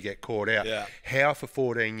that's when you get caught out. Yeah. How for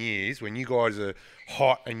 14 years, when you guys are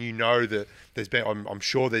hot and you know that there's been, I'm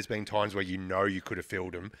sure there's been times where you know you could have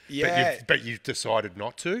filled them, but you've decided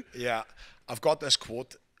not to. Yeah, I've got this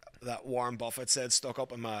quote that Warren Buffett said stuck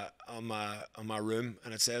up in my room,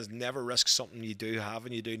 and it says, never risk something you do have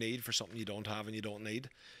and you do need for something you don't have and you don't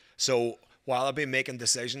need. So while I've been making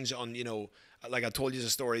decisions on, you know, like I told you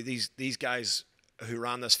the story, these guys who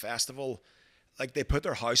ran this festival, like they put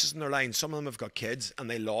their houses in their line. Some of them have got kids and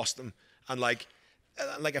they lost them, and like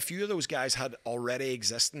a few of those guys had already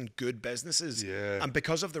existing good businesses, and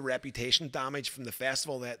because of the reputation damage from the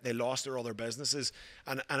festival, they lost their other businesses.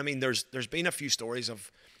 And I mean, there's been a few stories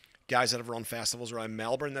of guys that have run festivals around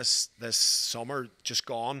Melbourne this summer just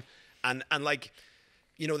gone, and like,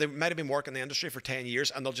 you know, they might have been working in the industry for 10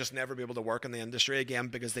 years and they'll just never be able to work in the industry again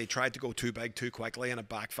because they tried to go too big too quickly and it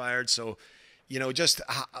backfired. So, you know, just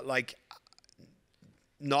like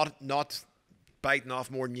not biting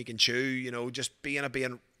off more than you can chew, you know, just being a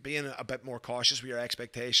bit more cautious with your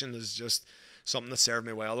expectation is just something that served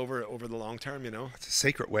me well over the long term, you know. It's a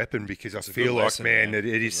secret weapon, because I feel like, man, it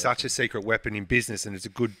is such a secret weapon in business, and it's a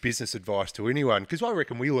good business advice to anyone. Because I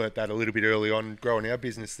reckon we learnt that a little bit early on growing our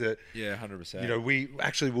business, that 100%. You know, we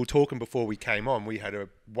were talking before we came on. We had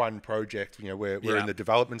one project, you know, we're in the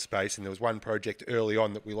development space, and there was one project early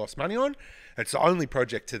on that we lost money on. It's the only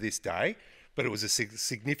project to this day, but it was a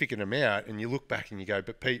significant amount. And you look back and you go,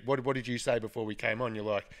 but Pete, what did you say before we came on? You're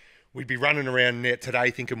like, we'd be running around net today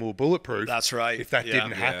thinking we're bulletproof. That's right. If that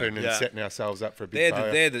didn't happen, and setting ourselves up for a big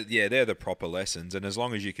failure. They're the proper lessons. And as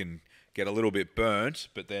long as you can get a little bit burnt,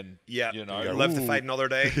 but then you know, live to fight another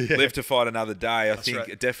day. Live to fight another day. I That's think right.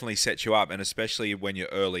 it definitely sets you up, and especially when you're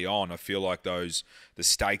early on, I feel like the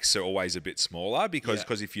stakes are always a bit smaller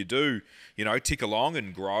because if you do, you know, tick along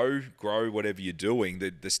and grow whatever you're doing,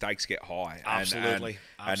 the stakes get high. Absolutely.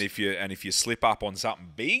 And if you slip up on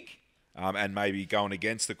something big, and maybe going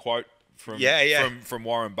against the quote from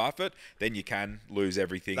Warren Buffett, then you can lose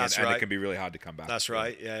everything. That's and right. it can be really hard to come back. That's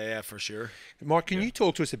right. Yeah, for sure. Mike, can you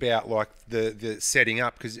talk to us about like the setting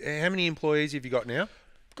up? Because how many employees have you got now?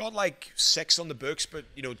 Got like 6 on the books, but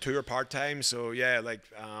you know, 2 are part-time. So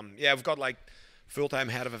we've got like full-time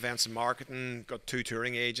head of events and marketing, got 2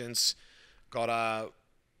 touring agents, got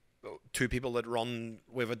 2 people that run,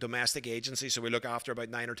 we have a domestic agency, so we look after about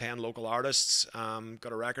 9 or 10 local artists,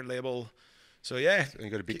 got a record label. So yeah,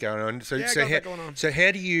 you got a bit going on. So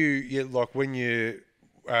how do you like when you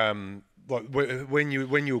when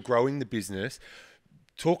you were growing the business?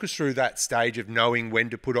 Talk us through that stage of knowing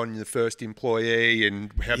when to put on the first employee,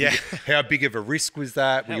 and how big of a risk was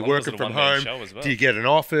that? Were you working from home? Do you get an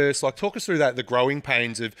office? Like, talk us through that, the growing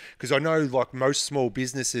pains of, because I know like most small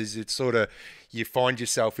businesses, it's sort of, you find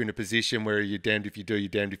yourself in a position where you're damned if you do, you're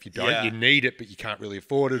damned if you don't. Yeah. You need it, but you can't really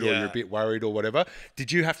afford it, or you're a bit worried or whatever.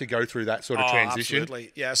 Did you have to go through that sort of transition?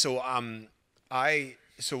 Absolutely. Yeah. So I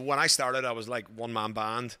so when I started, I was like one man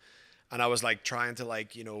band, and I was like trying to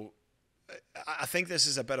like, you know, I think this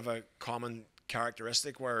is a bit of a common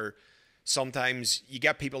characteristic where sometimes you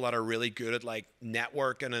get people that are really good at like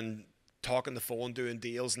networking and talking the phone, doing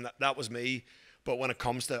deals, and that was me. But when it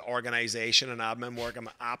comes to organization and admin work, I'm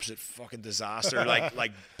an absolute fucking disaster,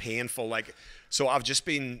 like painful. Like, so I've just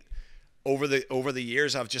been over the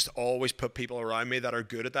years, I've just always put people around me that are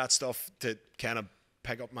good at that stuff to kind of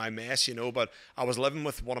pick up my mess, you know. But I was living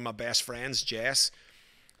with one of my best friends, Jess.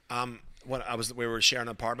 When we were sharing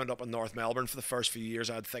an apartment up in North Melbourne for the first few years.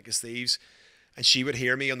 I had Thick as Thieves. And she would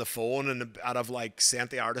hear me on the phone, and I'd have like sent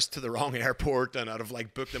the artist to the wrong airport, and I'd have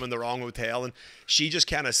like booked them in the wrong hotel. And she just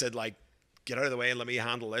kind of said like, get out of the way and let me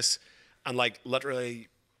handle this. And like literally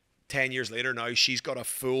 10 years later now, she's got a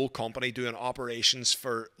full company doing operations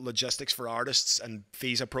for logistics for artists and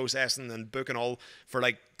visa processing and booking all for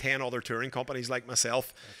like 10 other touring companies like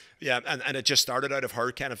myself. Yeah, and it just started out of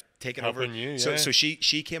her kind of taking over. You, so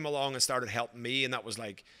she came along and started helping me, and that was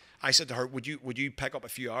like, I said to her, would you pick up a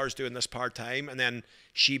few hours doing this part time? And then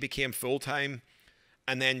she became full time,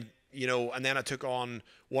 and then you know, and then I took on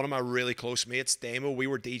one of my really close mates, Damo. We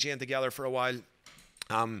were DJing together for a while,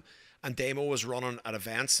 and Damo was running at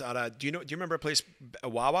events at a. Do you remember a place, a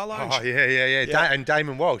Wawa Lounge? Oh yeah. And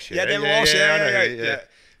Damon Walsh. Yeah, Damon Walsh. Yeah.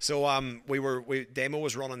 So Damo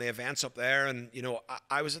was running the events up there, and you know,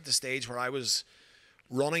 I was at the stage where I was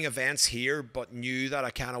running events here, but knew that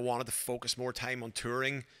I kind of wanted to focus more time on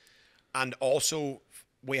touring, and also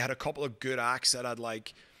we had a couple of good acts that I'd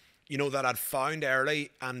like. You know, that I'd found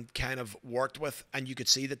early and kind of worked with, and you could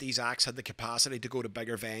see that these acts had the capacity to go to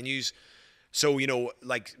bigger venues. So, you know,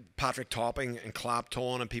 like Patrick Topping and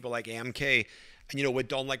Clapton and people like MK, and, you know, we'd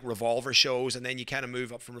done like Revolver shows, and then you kind of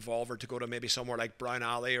move up from Revolver to go to maybe somewhere like Brown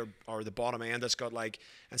Alley or the bottom end that's got like,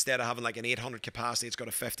 instead of having like an 800 capacity, it's got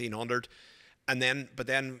a 1500. But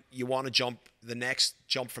then you want to jump, the next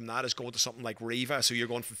jump from that is going to something like Riva. So you're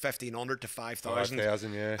going from 1500 to 5000.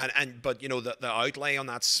 5,000, yeah. But, you know, the outlay on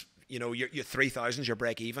that's, you know, your 3,000's your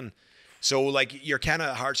break even. So like you're kind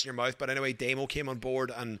of hearts in your mouth. But anyway, Damo came on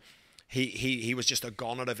board, and he was just a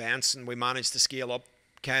gun at events, and we managed to scale up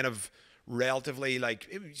kind of relatively, like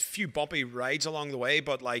it was a few bumpy rides along the way,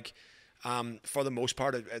 but like for the most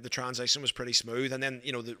part the transition was pretty smooth. And then,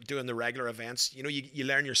 you know, doing the regular events, you know, you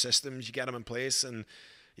learn your systems, you get them in place, and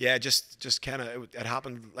yeah, just kind of it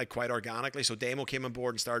happened like quite organically. So Damo came on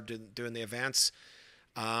board and started doing the events.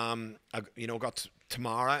 I, you know, got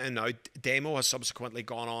Tamara, and now Damo has subsequently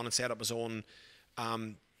gone on and set up his own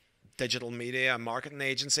digital media and marketing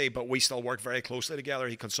agency, but we still work very closely together.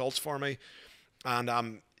 He consults for me,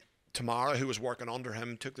 and Tamara, who was working under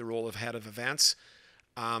him, took the role of head of events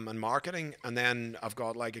and marketing. And then I've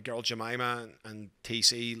got like a girl, Jemima, and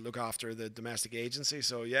TC look after the domestic agency.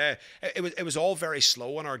 So yeah, it was all very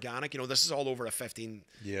slow and organic. You know, this is all over a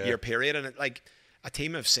 15-year period, and like a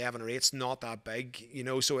team of 7 or 8's not that big, you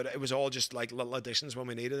know, so it was all just like little additions when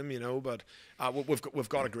we needed them, you know. But we've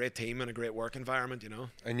got a great team and a great work environment, you know.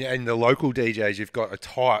 And yeah, and the local DJs, you've got a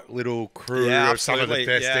tight little crew of some of the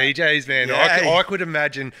best DJs, man. Yeah. I could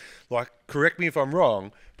imagine, like, correct me if I'm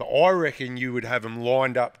wrong, but I reckon you would have them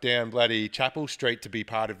lined up down bloody Chapel Street to be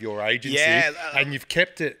part of your agency, and you've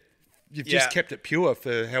kept it. You've just kept it pure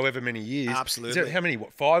for however many years. Absolutely. How many?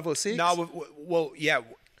 What, 5 or 6? No, well, yeah.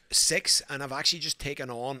 6, and I've actually just taken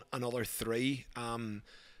on another 3.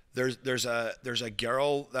 There's a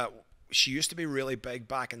girl that she used to be really big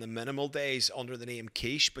back in the minimal days under the name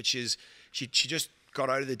Quiche, but she just got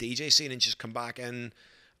out of the DJ scene and she's come back in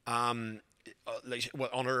under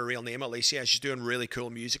her real name, Alicia. She's doing really cool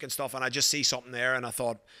music and stuff, and I just see something there, and I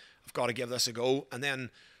thought I've got to give this a go. And then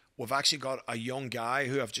we've actually got a young guy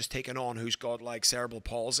who I've just taken on who's got like cerebral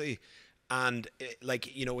palsy, and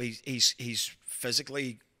like, you know, he's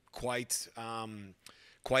physically quite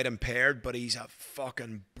impaired, but he's a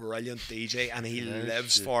fucking brilliant DJ, and he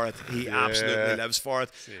lives for it. He absolutely lives for it.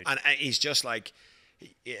 Sick. And he's just like,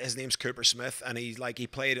 his name's Cooper Smith, and he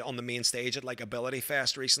played on the main stage at like Ability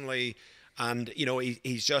Fest recently, and you know,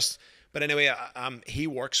 he's just. But anyway, he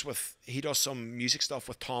does some music stuff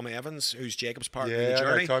with Tom Evans, who's Jacob's partner in the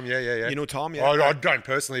Journey. I know Tom, yeah. You know Tom, yeah. I don't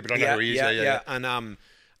personally, but I know who he is. Yeah.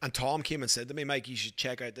 And Tom came and said to me, Mike, you should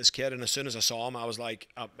check out this kid. And as soon as I saw him, I was like,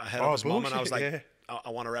 ahead of his mum, and I was like, I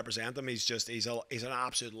want to represent him. He's an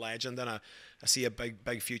absolute legend, and I see a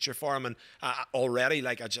big future for him. And already,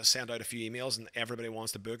 like, I just sent out a few emails, and everybody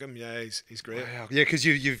wants to book him. Yeah, he's great. Wow. Yeah, because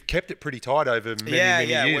you've kept it pretty tight over many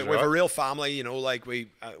years. We have a real family. You know, like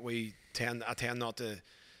I tend not to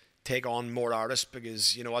take on more artists,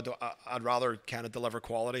 because, you know, I'd rather kind of deliver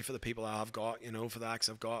quality for the people I've got, you know, for the acts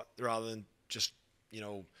I've got, rather than just, you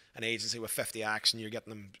know, an agency with 50 acts and you're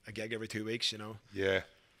getting them a gig every 2 weeks, you know. Yeah.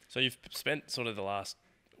 So you've spent sort of the last,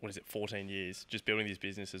 14 years just building this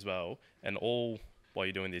business as well, and all while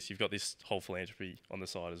you're doing this, you've got this whole philanthropy on the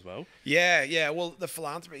side as well. Yeah. Well, the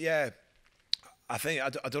philanthropy, I think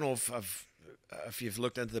I don't know if you've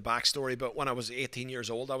looked into the backstory, but when I was 18 years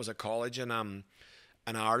old, I was at college in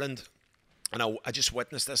Ireland, and I just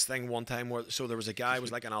witnessed this thing one time where there was a guy who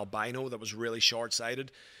was like an albino that was really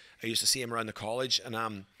short-sighted. I used to see him around the college,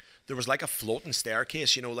 and there was like a floating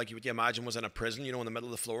staircase, you know, like you would imagine was in a prison, you know, in the middle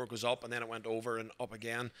of the floor, it goes up and then it went over and up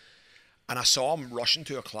again. And I saw him rushing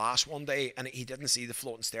to a class one day, and he didn't see the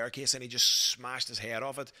floating staircase, and he just smashed his head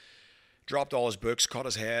off it, dropped all his books, cut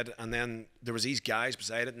his head, and then there was these guys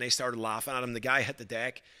beside it, and they started laughing at him. The guy hit the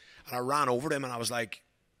deck, and I ran over to him, and I was like,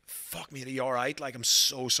 fuck me, are you all right? Like, I'm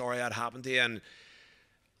so sorry that happened to you. And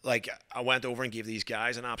like, I went over and gave these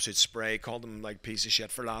guys an absolute spray, called them like piece of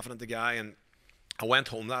shit for laughing at the guy, and I went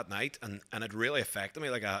home that night, and it really affected me.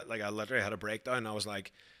 Like I literally had a breakdown, and I was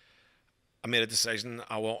like, I made a decision.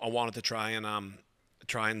 I wanted to try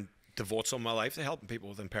and devote some of my life to helping people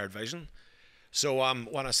with impaired vision. So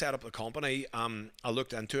when I set up the company, I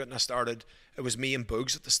looked into it, and it was me and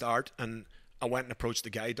Boogs at the start, and I went and approached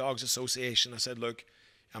the Guide Dogs Association. I said, look,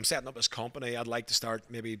 I'm setting up this company. I'd like to start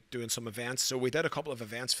maybe doing some events. So we did a couple of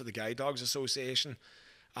events for the Guide Dogs Association,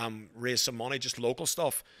 raised some money, just local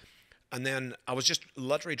stuff. And then I was just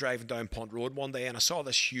literally driving down Punt Road one day, and I saw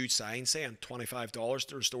this huge sign saying $25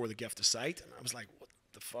 to restore the gift of sight. And I was like, what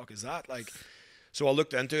the fuck is that? Like, so I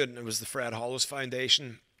looked into it, and it was the Fred Hollows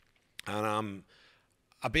Foundation. And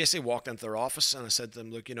I basically walked into their office, and I said to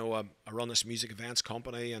them, look, you know, I run this music events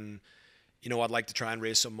company, and, you know, I'd like to try and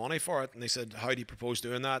raise some money for it. And they said, how do you propose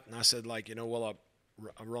doing that? And I said, like, you know, well,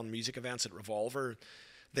 I run music events at Revolver.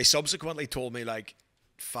 They subsequently told me, like,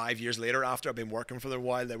 5 years later, after I've been working for them a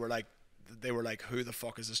while, they were like, who the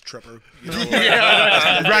fuck is this tripper? You know,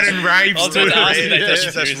 running raves to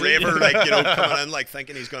this raver, like, you know, coming in, like,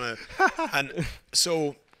 thinking he's gonna. And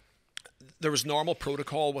so there was normal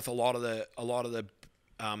protocol with a lot of the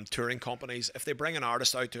touring companies. If they bring an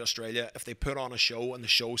artist out to Australia, if they put on a show and the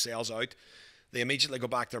show sells out, they immediately go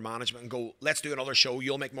back to their management and go, let's do another show.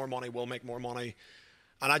 You'll make more money. We'll make more money.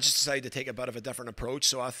 And I just decided to take a bit of a different approach.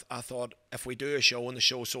 So I thought, if we do a show and the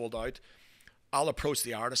show sold out, I'll approach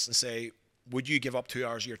the artist and say, would you give up 2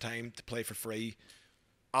 hours of your time to play for free?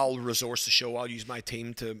 I'll resource the show. I'll use my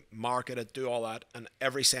team to market it, do all that. And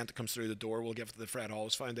every cent that comes through the door, we'll give it to the Fred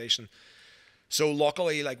Hollows Foundation. So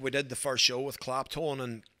luckily, like, we did the first show with Clapton,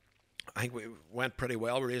 and I think we went pretty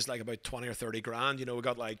well. We raised like about 20 or 30 grand. You know, we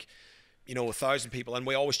got like, you know, 1,000 people, and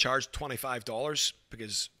we always charged $25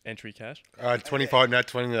 because Entry cash. 25, not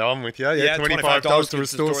 20. I'm with you. Yeah, $25 to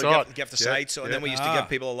restore site. Gift the site. So and then we used to give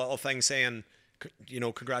people a little thing saying, you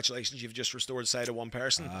know, congratulations, you've just restored the site of one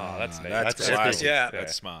person. Oh, that's neat. That's cool. yeah,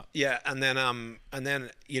 that's smart. Yeah, and then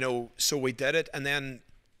you know, so we did it, and then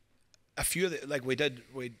a few of the, like we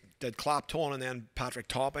did Clapton, and then Patrick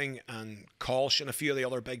Topping and Kolsch and a few of the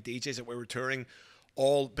other big DJs that we were touring,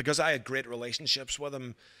 all because I had great relationships with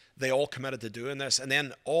them. They all committed to doing this, and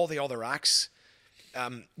then all the other acts.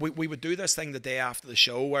 We would do this thing the day after the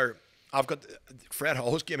show where Fred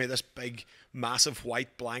Hollows gave me this big, massive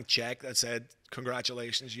white blank check that said,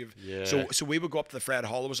 "Congratulations, you've." Yeah. So we would go up to the Fred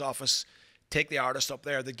Hollows office, take the artist up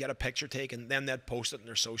there, they'd get a picture taken, then they'd post it in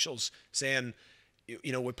their socials saying,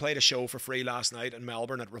 you know, we played a show for free last night in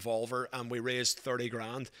Melbourne at Revolver, and we raised 30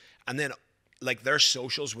 grand, and then like their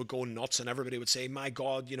socials would go nuts, and everybody would say, "My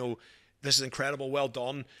God, you know, this is incredible, well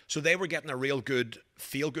done." So they were getting a real good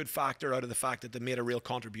feel-good factor out of the fact that they made a real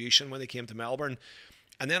contribution when they came to Melbourne.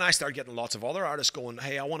 And then I started getting lots of other artists going,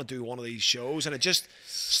 "Hey, I want to do one of these shows," and it just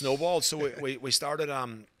snowballed. So we started,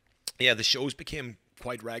 the shows became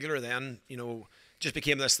quite regular then, you know, just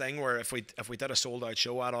became this thing where if we did a sold-out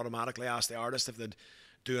show, I'd automatically ask the artist if they'd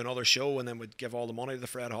do another show, and then we'd give all the money to the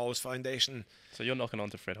Fred Hollows Foundation. So you're knocking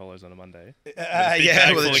on to Fred Hollows on a Monday?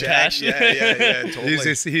 Yeah, with a check. Yeah, totally.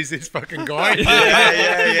 He's this fucking guy.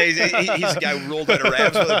 yeah. He's a guy who rolled out of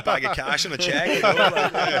revs with a bag of cash and a check. You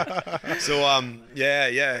know? So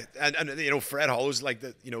and you know, Fred Hollows, like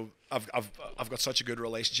the, you know, I've got such a good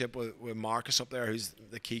relationship with Marcus up there, who's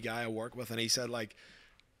the key guy I work with, and he said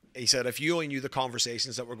if you only knew the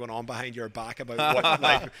conversations that were going on behind your back about what,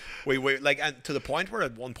 like, we like, and to the point where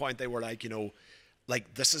at one point they were like, you know,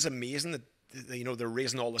 like, this is amazing that, you know, they're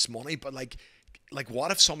raising all this money, but like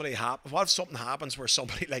what if something happens where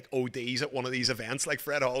somebody like ODs at one of these events, like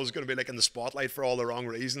Fred Hollows is going to be like in the spotlight for all the wrong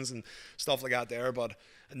reasons and stuff like that there. But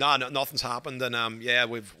no, nothing's happened, and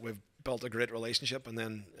we've built a great relationship, and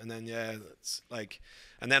then it's like,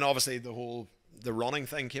 and then obviously the whole the running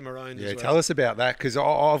thing came around. Yeah, as well. tell us about that, because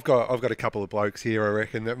I've got a couple of blokes here, I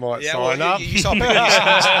reckon, that might sign up. You saw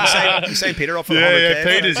Peter, you signed Peter up for the 100K. Yeah,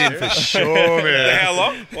 Peter's in for sure, man. How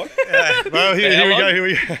long? What? Well, here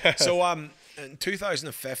we go. So in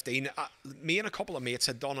 2015, me and a couple of mates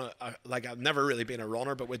had done like I've never really been a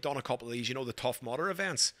runner, but we'd done a couple of these, Tough Mudder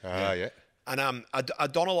events. Yeah. And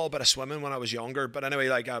I'd done a little bit of swimming when I was younger, but anyway,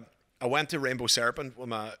 like I went to Rainbow Serpent with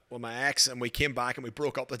my ex, and we came back and we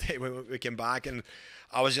broke up the day we came back, and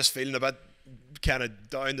I was just feeling a bit kind of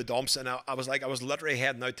down the dumps, and I was literally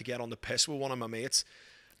heading out to get on the piss with one of my mates,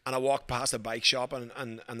 and I walked past a bike shop,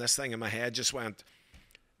 and this thing in my head just went,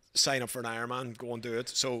 sign up for an Ironman, go and do it.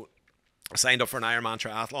 So I signed up for an Ironman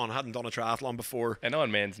triathlon. I hadn't done a triathlon before. And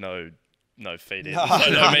Ironman's no feet in. No,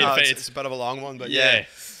 no mean feet. It's a bit of a long one, but Yeah.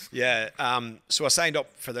 So I signed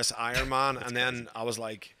up for this Ironman, and then I was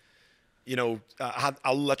like,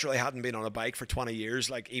 I literally hadn't been on a bike for 20 years,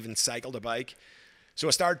 like even cycled a bike. So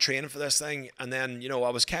I started training for this thing, and then I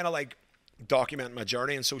was kind of like documenting my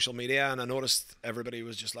journey on social media, and I noticed everybody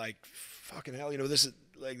was just like, fucking hell, this is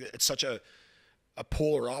like, it's such a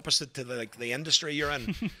polar opposite to the industry you're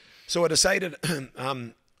in. So I decided,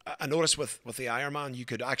 I noticed with the Ironman, you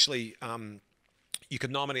could actually, you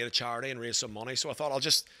could nominate a charity and raise some money. So I thought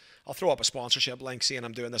I'll throw up a sponsorship link saying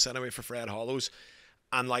I'm doing this anyway for Fred Hollows.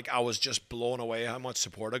 And like, I was just blown away how much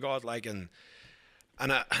support I got. Like, and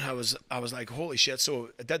I was like, holy shit. So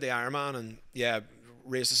I did the Ironman, and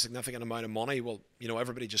raised a significant amount of money. Well,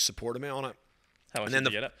 everybody just supported me on it. How much And then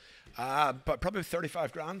did you get it? But probably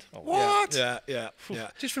 35 grand. Oh, What? Yeah.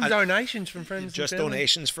 Just from donations from friends. Just and family?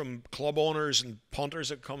 donations from club owners and punters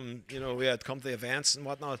that come, come to the events and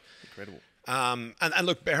whatnot. Incredible. And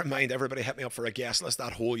look, bear in mind, everybody hit me up for a guest list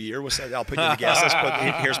that whole year. We said, I'll put you in the guest list, but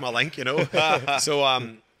here's my link, So,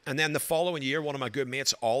 and then the following year, one of my good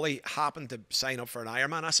mates, Ollie, happened to sign up for an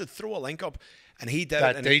Ironman. I said, throw a link up. And he did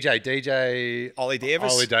That it. DJ. Ollie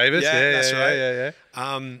Davis. Ollie Davis. Yeah, that's right.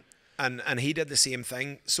 Yeah. And he did the same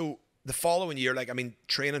thing. So the following year,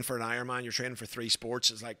 training for an Ironman, you're training for 3 sports,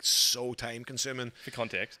 is like so time consuming. For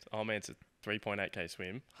context, it's a 3.8k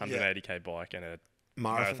swim, 180k bike, and a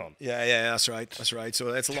marathon. Yeah, that's right. So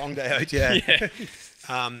it's a long day out. Yeah.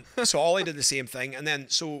 So Ollie did the same thing, and then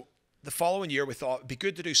so the following year we thought it'd be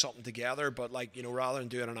good to do something together, but rather than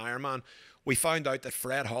doing an Ironman, we found out that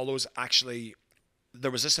Fred Hollows actually, there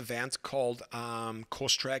was this event called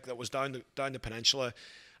Coast Trek that was down the peninsula,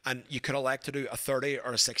 and you could elect to do a 30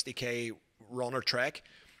 or a 60k run or trek.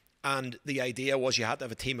 And the idea was you had to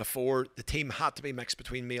have a team of 4. The team had to be mixed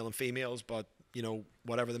between male and females, but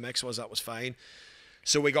whatever the mix was, that was fine.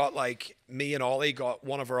 So we got me and Ollie got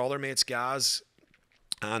one of our other mates, Gaz,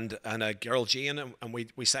 and a girl, Jane, and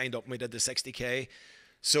we signed up and we did the 60k.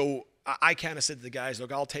 So I kind of said to the guys,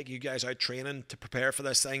 look, I'll take you guys out training to prepare for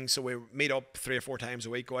this thing. So we meet up 3 or 4 times a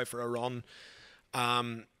week, go out for a run.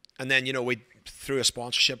 And then, we threw a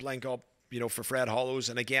sponsorship link up, for Fred Hollows.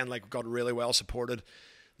 And again, got really well supported.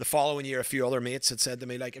 The following year, a few other mates had said to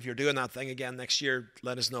me, if you're doing that thing again next year,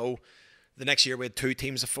 let us know. The next year we had 2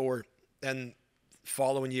 teams of 4. Then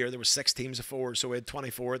following year there was 6 teams of 4. So we had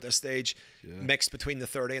 24 at this stage, mixed between the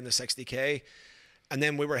 30 and the 60k. And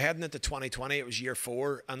then we were heading into 2020. It was year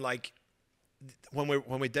 4. And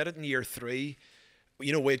when we did it in year 3, we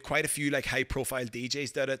had quite a few high profile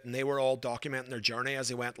DJs did it, and they were all documenting their journey as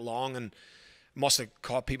they went along, and must have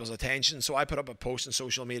caught people's attention. So I put up a post on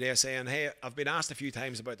social media saying, hey, I've been asked a few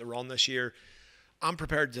times about the run this year. I'm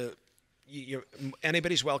prepared to,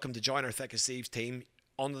 anybody's welcome to join our Thick as Thieves team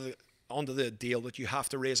under the deal that you have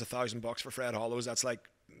to raise $1,000 for Fred Hollows. That's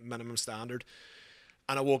minimum standard.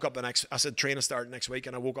 And I woke up I said training start next week,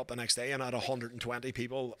 and I woke up the next day and I had 120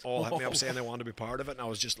 people all hit me up saying they wanted to be part of it. And I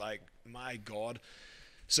was just like, my God.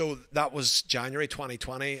 So that was January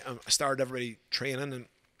 2020. I started everybody training, and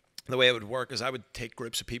the way it would work is I would take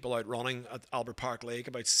groups of people out running at Albert Park Lake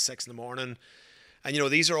about 6 in the morning. And,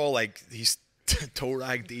 these are all these toe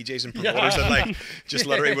rag DJs and promoters that just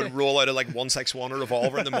literally would roll out a 161 or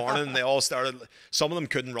Revolver in the morning. And they all started, some of them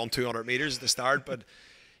couldn't run 200 meters at the start, but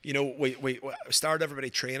we started everybody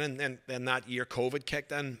training. Then that year COVID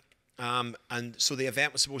kicked in. And so the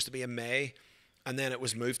event was supposed to be in May, and then it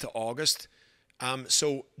was moved to August.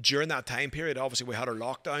 So during that time period, obviously we had our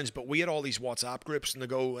lockdowns, but we had all these WhatsApp groups and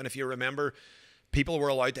and if you remember, people were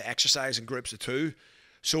allowed to exercise in groups of 2.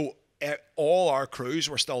 So all our crews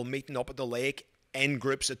were still meeting up at the lake in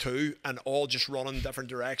groups of 2 and all just running different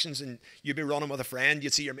directions. And you'd be running with a friend,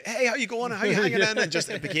 you'd see your, hey, how you going? How you hanging in? And just,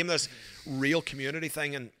 it became this real community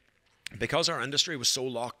thing. And because our industry was so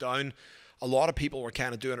locked down, a lot of people were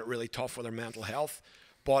kind of doing it really tough with their mental health.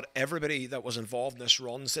 But everybody that was involved in this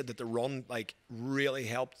run said that the run really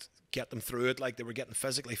helped get them through it. Like, they were getting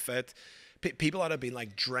physically fit. People that had been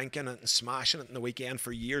like drinking it and smashing it in the weekend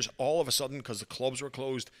for years, all of a sudden, because the clubs were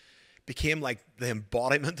closed, became like the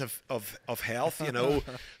embodiment of health, you know.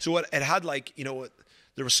 So it had like, you know,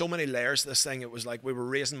 there were so many layers to this thing. It was like we were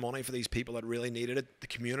raising money for these people that really needed it. The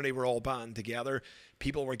community were all banding together.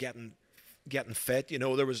 People were getting fit, you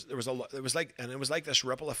know. There was like this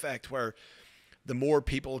ripple effect where the more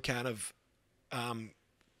people kind of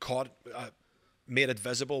made it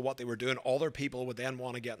visible what they were doing, other people would then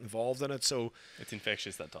want to get involved in it. So it's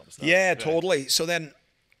infectious, that type of stuff. Yeah, totally. So then,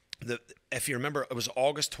 if you remember, it was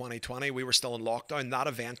August 2020. We were still in lockdown. That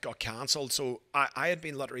event got cancelled. So I had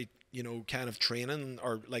been literally, you know, kind of training,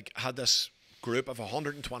 or like had this group of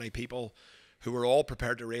 120 people who were all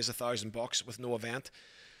prepared to raise $1,000 with no event.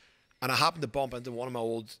 And I happened to bump into one of my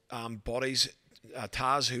old buddies,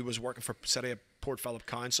 Taz, who was working for City of Port Phillip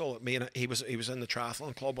Council. He was in the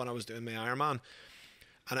triathlon club when I was doing my Ironman,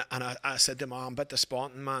 and I said to him, I'm a bit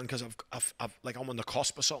despondent, man, because I'm on the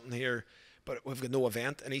cusp of something here, but we've got no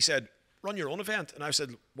event. And he said, run your own event. And I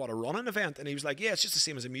said, what, a running event? And he was like, yeah, it's just the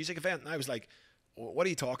same as a music event. And I was like, what are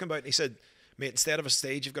you talking about? And he said, mate, instead of a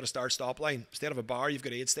stage, you've got a start-stop line. Instead of a bar, you've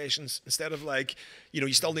got aid stations. Instead of, like, you know,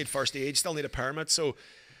 you still need first aid, you still need a permit. So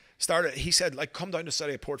he said, like, come down to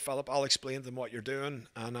City of Port Phillip, I'll explain to them what you're doing.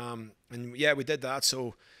 And yeah, we did that.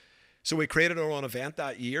 So we created our own event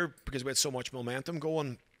that year because we had so much momentum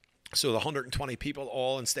going. So the 120 people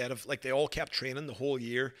all, instead of, like, they all kept training the whole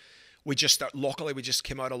year. Luckily we just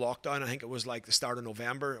came out of lockdown. I think it was like the start of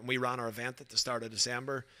November, and we ran our event at the start of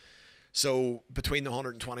December. So between the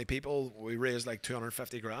 120 people, we raised like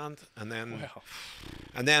 250 grand. And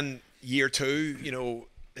then year two, you know,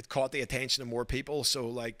 it caught the attention of more people. So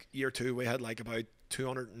like year two, we had like about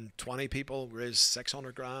 220 people, raised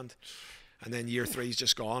 600 grand. And then year three's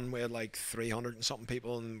just gone. We had like 300 and something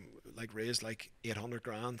people and like raised like 800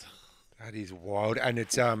 grand. That is wild. And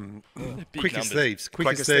it's Quickest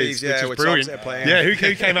numbers. Thieves, yeah, which brilliant. Yeah, who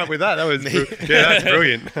came up with that? That was that's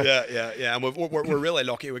brilliant. Yeah. And we're really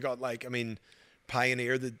lucky. We got, like, I mean,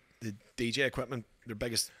 Pioneer, the DJ equipment, their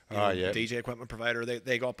biggest DJ equipment provider,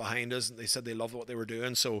 they got behind us, and they said they loved what they were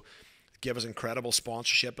doing. So give us incredible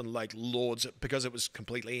sponsorship and like loads, because it was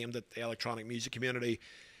completely aimed at the electronic music community,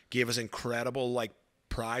 gave us incredible like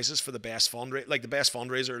prizes for the best fundraiser. Like the best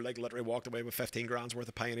fundraiser, like, literally walked away with 15 grand's worth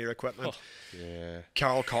of Pioneer equipment.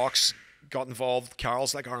 Carol Cox got involved.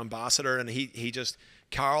 Carol's like our ambassador, and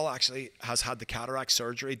Carol actually has had the cataract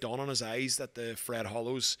surgery done on his eyes that the Fred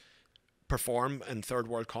Hollows perform in third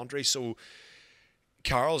world countries. So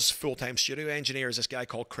Carol's full-time studio engineer is this guy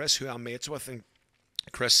called Chris, who I'm mates with, and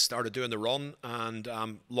Chris started doing the run and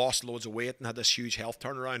lost loads of weight and had this huge health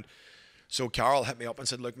turnaround. So Carol hit me up and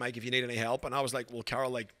said, look, Mike, if you need any help. And I was like, well,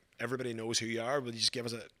 Carol, like, everybody knows who you are. Will you just give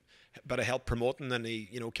us a bit of help promoting? And he,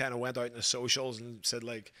 you know, kind of went out in the socials and said,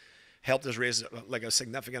 like, helped us raise like a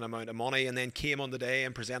significant amount of money, and then came on the day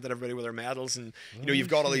and presented everybody with their medals. And, you know, you've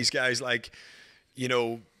got all these guys like, you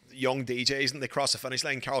know, young DJs, and they cross the finish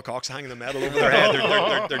line, Carol Cox hanging the medal over their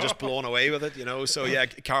head. They're just blown away with it, you know. So yeah,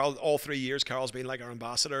 Carol, all 3 years, Carol's been like our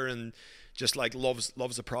ambassador, and just like loves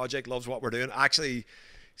the project, loves what we're doing. Actually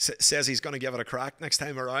says he's going to give it a crack next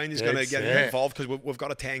time around. He's going to get involved, because we've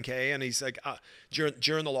got a 10K, and he's like, during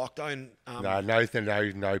the lockdown.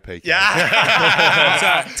 No, Pete.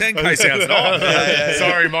 Yeah. 10K sounds nice.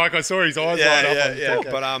 Sorry, Mike. I saw his eyes light up. Yeah.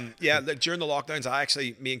 But like, during the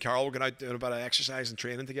lockdowns, me and Carol were going out doing a bit of exercise and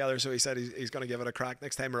training together. So he said he's going to give it a crack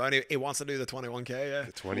next time around. He wants to do the 21K. Yeah.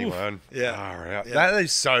 The 21. Oof. Yeah. All right. Yeah. That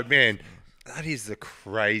is so, man. That is the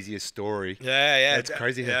craziest story. Yeah. It's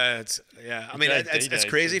crazy. I mean, it's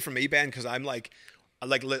crazy for me, Ben, because I'm like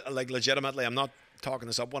legitimately, I'm not talking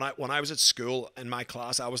this up. When I was at school in my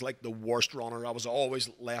class, I was like the worst runner. I was always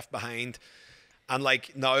left behind, and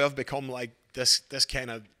like now I've become like this kind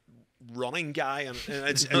of running guy, and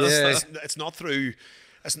it's not through.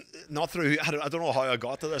 It's not through. I don't know how I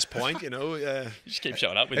got to this point. You know, you just keep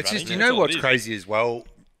showing up with it's running. Just, you know what's crazy as well.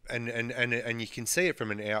 And you can see it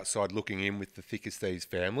from an outside looking in with the Thickest Thieves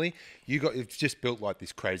family. It's just built like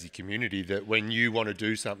this crazy community that when you want to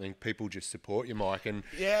do something, people just support you, Mike. And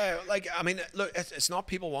yeah, like, I mean, look, it's not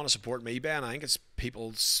people want to support me, Ben. I think it's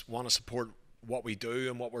people want to support what we do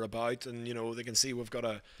and what we're about, and you know, they can see we've got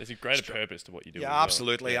there's a greater purpose to what you do. Yeah,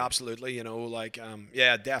 absolutely. You know, like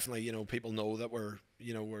definitely. You know, people know that we're.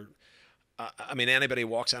 I mean, anybody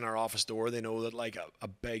walks in our office door, they know that like a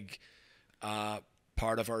big.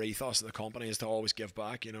 Part of our ethos of the company is to always give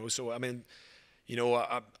back, you know. So I mean, you know,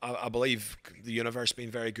 I believe the universe has been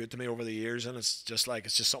very good to me over the years, and it's just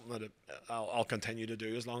something that I'll continue to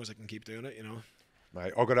do as long as I can keep doing it, you know.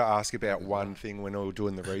 Mate, I've got to ask about one thing when we were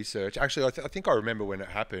doing the research. Actually, I think I remember when it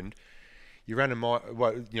happened. You ran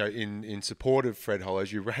in support of Fred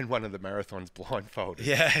Hollows, you ran one of the marathons blindfolded.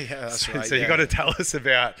 Yeah, that's right. So you got to tell us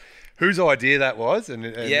about whose idea that was and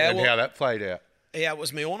how that played out. Yeah, it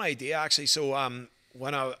was my own idea actually. So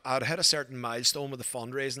when I'd hit a certain milestone with the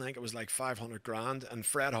fundraising, I think it was like 500 grand, and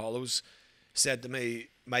Fred Hollows said to me,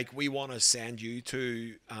 Mike, we want to send you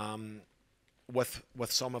to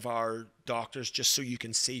with some of our doctors just so you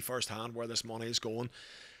can see firsthand where this money is going.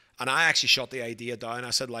 And I actually shut the idea down.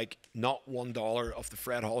 I said, like, not $1 of the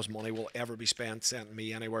Fred Hollows money will ever be sent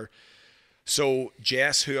me anywhere. So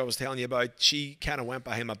Jess, who I was telling you about, she kind of went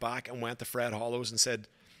behind my back and went to Fred Hollows and said,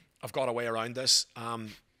 I've got a way around this.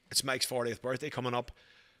 It's Mike's 40th birthday coming up.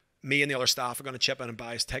 Me and the other staff are going to chip in and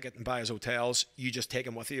buy his ticket and buy his hotels. You just take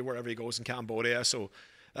him with you wherever he goes in Cambodia. So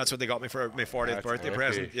that's what they got me for my 40th birthday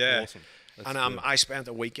present. Yeah. Awesome. And I spent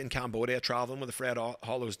a week in Cambodia traveling with the Fred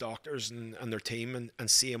Hollows doctors and their team and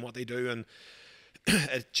seeing what they do. And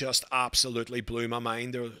it just absolutely blew my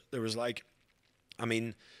mind. There was like, I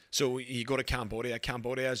mean, so you go to Cambodia.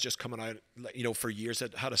 Cambodia is just coming out, you know, for years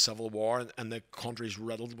it had a civil war and the country's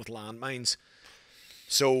riddled with landmines.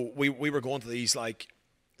 So we were going to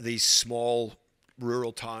these small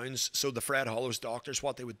rural towns. So the Fred Hollows doctors,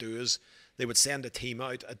 what they would do is they would send a team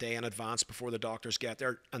out a day in advance before the doctors get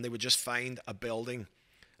there, and they would just find a building.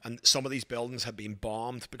 And some of these buildings had been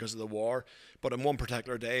bombed because of the war. But in one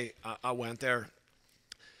particular day, I went there.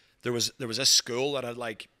 There was this school that had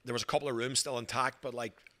there was a couple of rooms still intact, but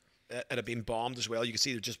it had been bombed as well. You could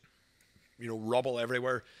see there just, you know, rubble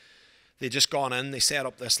everywhere. They'd just gone in, they set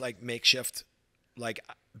up this makeshift,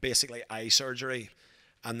 basically eye surgery,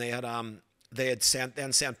 and they had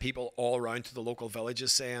sent people all around to the local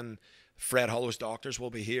villages saying, Fred Hollows doctors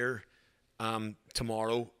will be here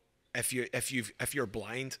tomorrow. If you're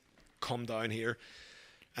blind, come down here.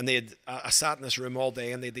 And I sat in this room all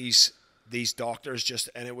day, and they had these doctors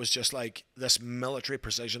and it was just like this military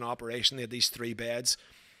precision operation. They had these 3 beds.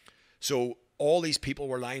 So all these people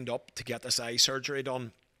were lined up to get this eye surgery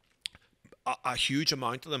done. A huge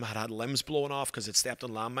amount of them had limbs blown off because it stepped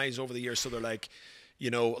on landmines over the years. So they're like,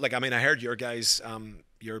 you know, I mean, I heard your guys,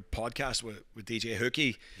 your podcast with DJ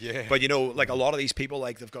Hookie. Yeah. But, you know, a lot of these people,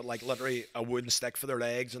 they've got literally a wooden stick for their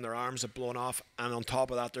legs and their arms have blown off. And on top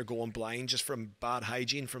of that, they're going blind just from bad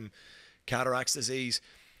hygiene, from cataracts disease.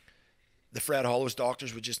 The Fred Hollows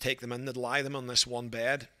doctors would just take them in, they'd lie them on this one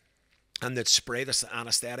bed, and they'd spray this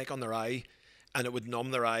anesthetic on their eye, and it would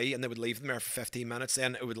numb their eye, and they would leave them there for 15 minutes.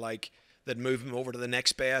 Then it would they'd move them over to the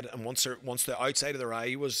next bed, and once the outside of their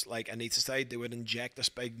eye was anesthetized, they would inject this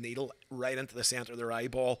big needle right into the center of their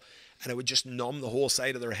eyeball, and it would just numb the whole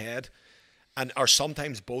side of their head, or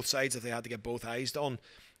sometimes both sides if they had to get both eyes done.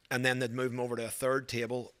 And then they'd move them over to a third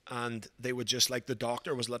table, and they would just the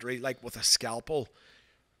doctor was literally with a scalpel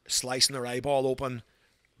slicing their eyeball open,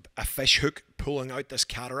 a fish hook pulling out this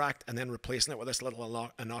cataract and then replacing it with this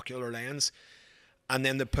little inocular lens. And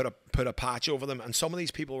then they put a patch over them. And some of these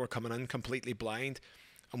people were coming in completely blind.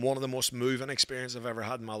 And one of the most moving experiences I've ever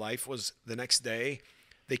had in my life was the next day.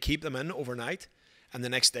 They keep them in overnight, and the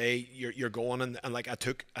next day you're going and I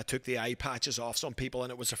took the eye patches off some people,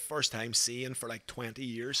 and it was the first time seeing for 20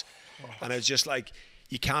 years. And it's just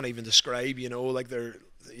you can't even describe, you know,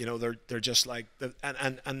 they're just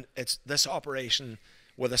and it's this operation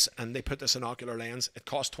with us, and they put this inocular lens. It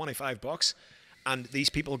cost $25, and these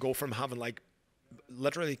people go from having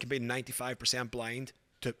literally can be 95% blind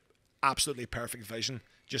to absolutely perfect vision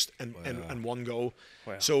just in one go.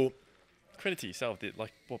 Wow. So credit to yourself that,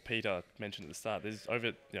 like what Peter mentioned at the start, there's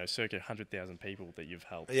over circa 100,000 people that you've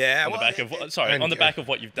helped. Yeah, on the back of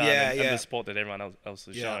what you've done, and the support that everyone else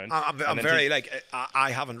has shown. I'm very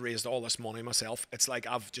I haven't raised all this money myself. It's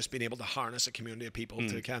I've just been able to harness a community of people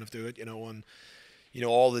to kind of do it, you know, and you know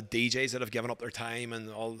all the DJs that have given up their time and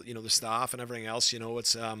all, you know, the staff and everything else, you know,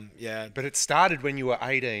 it's But it started when you were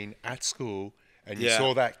 18 at school. And you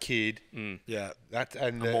saw that kid, that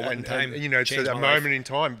and you know, so that moment in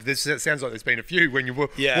time. It sounds like there's been a few when you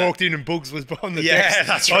walked in and Bugs was on the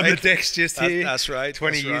decks, on the decks just here. That's right.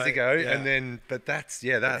 20 years ago, and then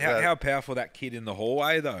how powerful that kid in the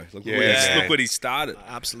hallway though. Look what he started.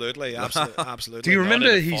 Absolutely. Do you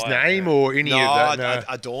remember his name or any of that? No,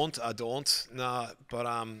 I don't. No,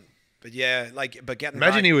 but yeah, but getting.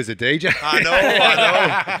 Imagine he was a DJ.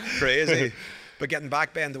 I know, crazy. But getting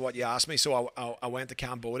back, Ben, to what you asked me, so I went to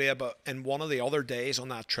Cambodia, but in one of the other days on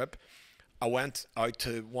that trip, I went out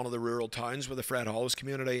to one of the rural towns with the Fred Hollows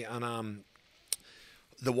community, and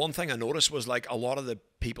the one thing I noticed was a lot of the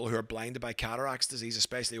people who are blinded by cataracts disease,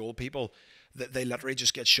 especially old people, that they literally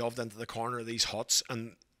just get shoved into the corner of these huts,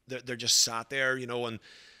 and they're just sat there, you know, and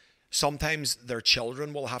sometimes their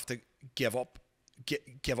children will have to give up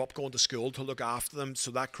going to school to look after them.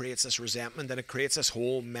 So that creates this resentment, and it creates this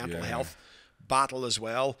whole mental health battle as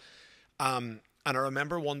well. And I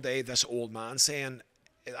remember one day this old man saying,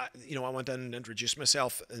 you know, I went in and introduced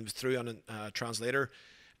myself and was through on a translator,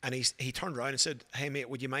 and he turned around and said, "Hey mate,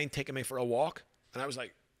 would you mind taking me for a walk?" And I was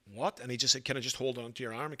like, "What?" And he just said, "Can I just hold on to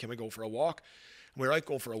your arm and can we go for a walk?" And we were out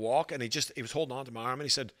going for a walk, and he was holding on to my arm, and he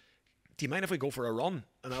said, "Do you mind if we go for a run?"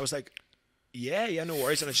 And I was like, yeah, no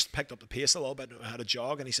worries. And I just picked up the pace a little bit and I had a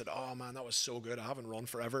jog, and he said, "Oh man, that was so good. I haven't run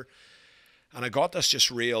forever." And I got this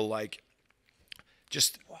just real, like,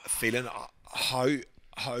 just feeling how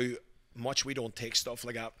much we don't take stuff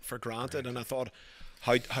like that for granted. And I thought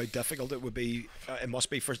how difficult it would be, it must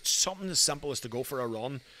be for something as simple as to go for a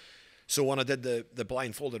run. So when I did the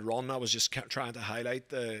blindfolded run, I was just trying to highlight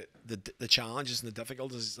the challenges and the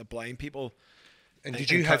difficulties that blind people. And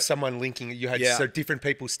did you have someone linking? You had so different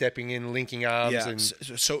people stepping in, linking arms. Yeah. And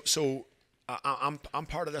So I'm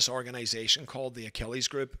part of this organization called the Achilles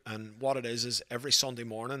Group, and what it is every Sunday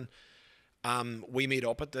morning, we meet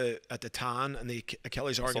up at the Tan and the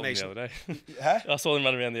Achilles organization. I saw them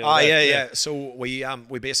running around the other day. Yeah. So we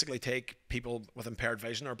basically take people with impaired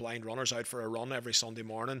vision or blind runners out for a run every Sunday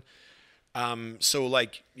morning. So I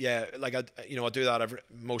do that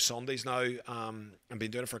most Sundays now. I've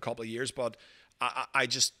been doing it for a couple of years, but I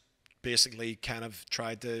just basically kind of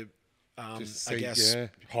tried to,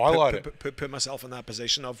 highlight it, put myself in that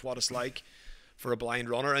position of what it's like for a blind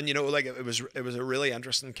runner. And, you know, like it was a really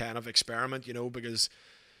interesting kind of experiment, you know, because,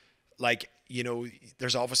 like, you know,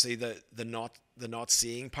 there's obviously the not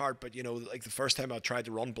seeing part, but, you know, like the first time I tried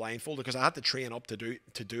to run blindfolded, because I had to train up to do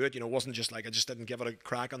it, you know, it wasn't just like I just didn't give it a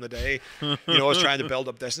crack on the day. You know, I was trying to build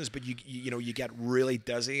up distance, but you know, you get really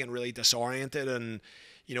dizzy and really disoriented. And,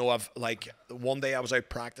 you know, I've like one day I was out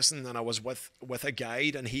practicing and I was with a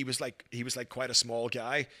guide, and he was like quite a small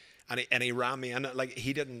guy, and he ran me in. Like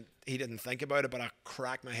he didn't think about it, but I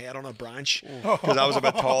cracked my head on a branch because I was a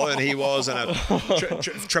bit taller than he was, and I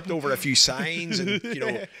tripped over a few signs, and, you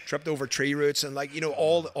know, tripped over tree roots, and, like, you know,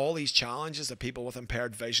 all these challenges that people with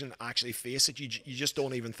impaired vision actually face that you just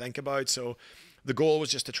don't even think about. So the goal was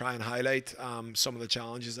just to try and highlight some of the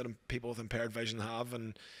challenges that people with impaired vision have.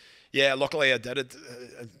 And yeah, luckily I did it.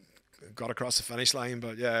 I got across the finish line,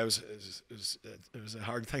 but yeah, it was a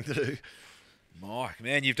hard thing to do. Mike,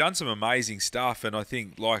 man, you've done some amazing stuff, and I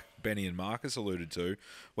think, like Benny and Marcus alluded to,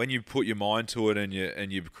 when you put your mind to it and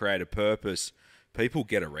you create a purpose, people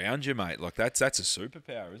get around you, mate. Like that's a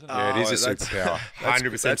superpower, isn't it? Yeah, it is a superpower.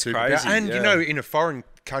 100% superpower. Crazy, and you know, in a foreign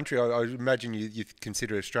country, I imagine you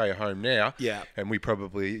consider Australia home now. Yeah. And we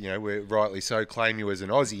probably, you know, we're rightly so claim you as an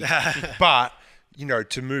Aussie, but, you know,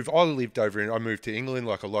 to move, I moved to England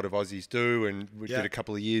like a lot of Aussies do, and we did a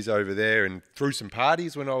couple of years over there and threw some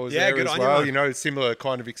parties when I was there as well. You know, similar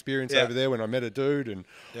kind of experience over there when I met a dude and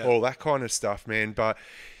all that kind of stuff, man. But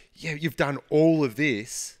yeah, you've done all of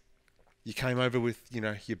this. You came over with, you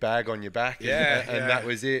know, your bag on your back, and that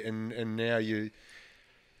was it. And now you...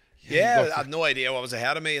 I had no idea what was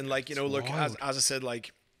ahead of me. And, like, you know, look, as I said,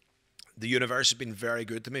 like, the universe has been very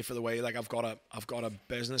good to me for the way, like, I've got a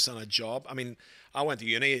business and a job. I mean, I went to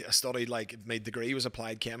uni, I studied, like, my degree was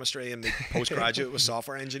applied chemistry, and my postgraduate was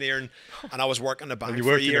software engineering, and I was working in a bank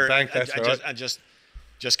for a year. I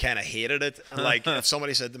just kind of hated it. And, like, if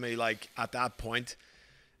somebody said to me, like, at that point,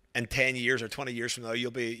 in 10 years or 20 years from now,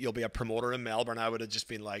 you'll be a promoter in Melbourne, I would have just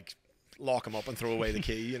been like, lock him up and throw away the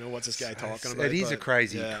key. You know, what's this guy talking about? It is a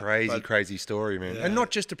crazy story, man. And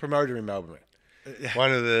not just a promoter in Melbourne.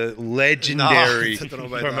 One of the legendary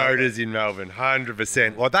promoters in Melbourne,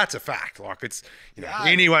 100%. Like, that's a fact. Like, it's, you know,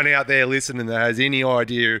 anyone out there listening that has any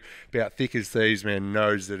idea about Thick as Thieves, man,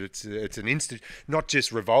 knows that it's an institution. Not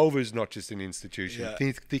just Revolver's, not just an institution.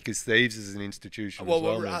 Thick as Thieves is an institution.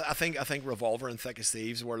 Well, I think Revolver and Thick as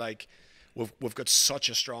Thieves were like, we've got such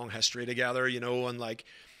a strong history together, you know, and like.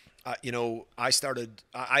 You know, I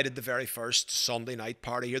did the very first Sunday night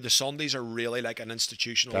party here. The Sundays are really like an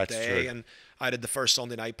institutional day. True. And I did the first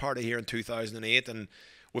Sunday night party here in 2008. And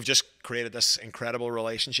we've just created this incredible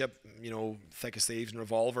relationship, you know, Thick as Thieves and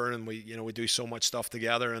Revolver. And we do so much stuff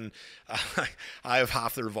together. And I have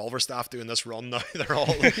half the Revolver staff doing this run now. They're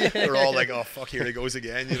all like, oh, fuck, here he goes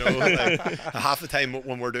again. You know, like, half the time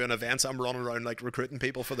when we're doing events, I'm running around like recruiting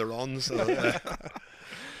people for the runs. So,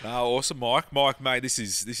 Oh, awesome, Mike. Mike, mate, this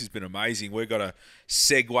has been amazing. We've got to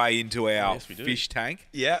segue into our fish tank.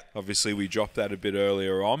 Yeah. Obviously, we dropped that a bit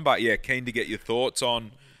earlier on, but yeah, keen to get your thoughts on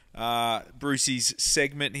Brucey's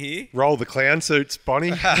segment here. Roll the clown suits,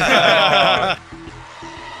 Bonnie.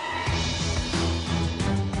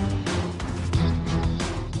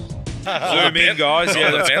 Zoom in, guys.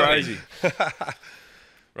 Yeah, that's crazy.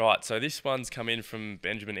 Right, so this one's come in from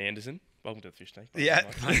Benjamin Anderson. Welcome to the fish tank. Yeah.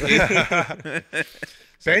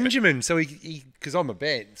 Benjamin. So he because I'm a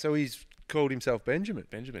Ben, so he's called himself Benjamin.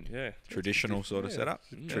 Benjamin, yeah. Traditional sort of setup.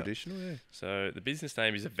 Traditional, yeah. So the business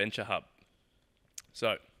name is Adventure Hub.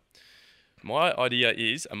 So my idea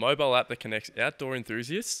is a mobile app that connects outdoor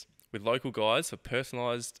enthusiasts with local guides for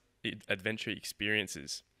personalised adventure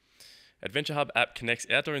experiences. Adventure Hub app connects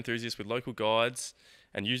outdoor enthusiasts with local guides,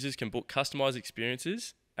 and users can book customised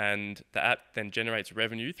experiences, and the app then generates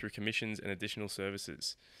revenue through commissions and additional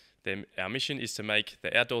services. Then our mission is to make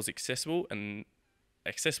the outdoors accessible and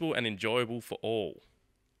enjoyable for all.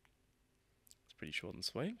 It's pretty short and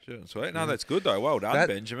sweet. Sure, sweet. No, that's good though. Well done,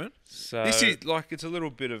 Benjamin. So This is like it's a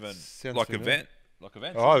little bit of an Sounds familiar. event. Like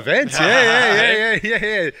events. Oh, events. Yeah.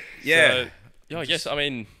 Yeah. So, yeah, I guess, I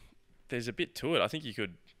mean, there's a bit to it. I think you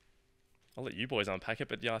could, I'll let you boys unpack it,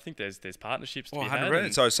 but yeah, I think there's partnerships to be had.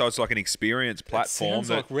 100%. So it's like an experience platform.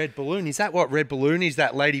 Sounds like Red Balloon. Is that what Red Balloon is?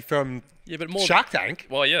 That lady from but more Shark Tank?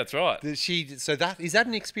 Well, yeah, that's right. Is that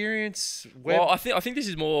an experience? Well, I think this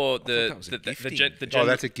is more that was a gifting.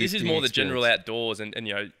 That's a this is gifting more the general experience. outdoors, and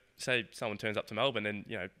you know, say someone turns up to Melbourne and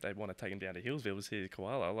you know they want to take them down to Hillsville to see the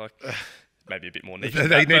koala, like. Maybe a bit more niche.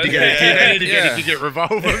 They need to get a digit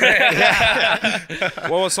revolver.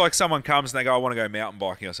 Well, it's like someone comes and they go, I want to go mountain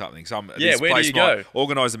biking or something. Where do you go?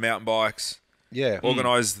 Organise the mountain bikes. Yeah.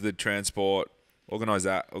 Organise the transport. Organise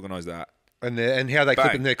that. And how they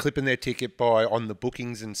Bang. clipping their ticket by on the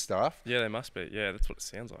bookings and stuff. Yeah, they must be. Yeah, that's what it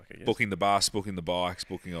sounds like, I guess. Booking the bus, booking the bikes,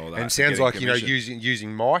 booking all that. And it sounds like commission.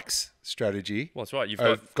 using Mike's strategy. Well, that's right.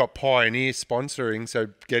 You've got Pioneer sponsoring, so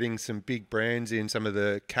getting some big brands in, some of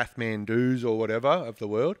the Kathmandus or whatever of the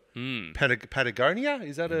world. Patagonia,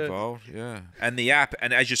 is that involved? Yeah. And the app,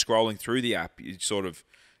 and as you're scrolling through the app, it's sort of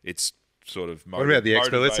What about the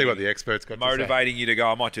expert? Let's see what the expert's got motivating you to go,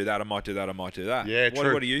 I might do that. Yeah,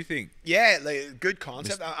 true. What do you think? Yeah, like, good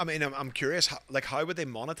concept. I mean, I'm curious. How would they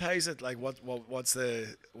monetize it? Like, what's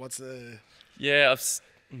the? Yeah,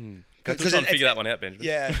 because I'm figure that one out, Benjamin.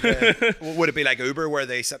 Yeah. Would it be like Uber, where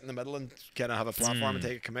they sit in the middle and kind of have a platform and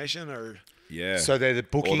take a commission, or? Yeah. So they're the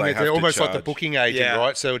booking. Or they have They're to almost like the charge. booking agent, Yeah.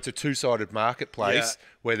 right? So it's a two-sided marketplace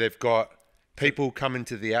where they've got people coming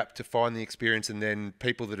to the app to find the experience, and then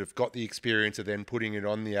people that have got the experience are then putting it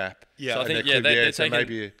on the app. Yeah. So I And think they're they're taking.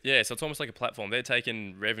 taking so it's almost like a platform. They're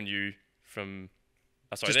taking revenue from.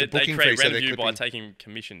 Just They a booking create fee, so they're revenue by clipping- taking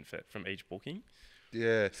commission from each booking.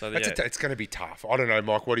 Yeah. So, It's going to be tough. I don't know,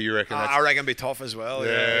 Mike. What do you reckon? I reckon it'd be tough as well.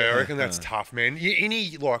 Yeah, I reckon that's tough, man.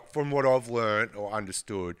 From what I've learned or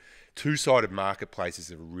understood, two-sided marketplaces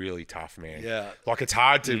are really tough, man. Yeah. Like, it's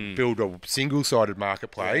hard to build a single-sided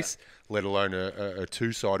marketplace, let alone a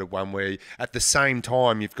two-sided one where at the same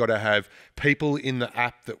time you've got to have people in the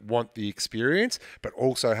app that want the experience, but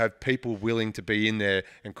also have people willing to be in there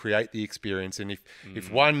and create the experience. And if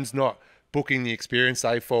one's not booking the experience,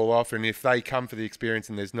 they fall off, and if they come for the experience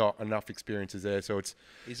and there's not enough experiences there, so it's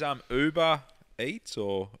Is Uber Eats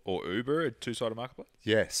or Uber a two-sided marketplace?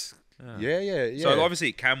 yes. Yeah. So obviously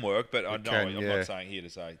it can work, but I'm can, not saying here to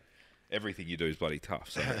say everything you do is bloody tough.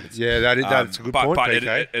 So it's, that's a good point, but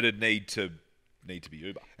PK. it'd need to be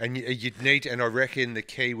Uber. And you'd need, and I reckon the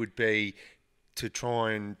key would be to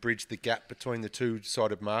try and bridge the gap between the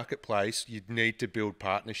two-sided marketplace. You'd need to build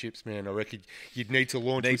partnerships, man. I reckon you'd need to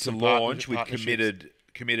launch with some partnerships.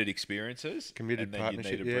 committed experiences, Committed and then you'd need to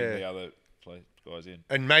partnership, bring yeah. the other guys in.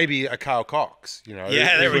 And maybe a Carl Cox, you know.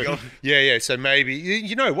 Yeah, there we go. Yeah. So maybe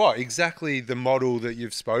you know what? Exactly the model that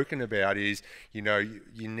you've spoken about is, you know,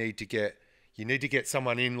 you need to get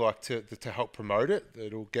someone in like to help promote it.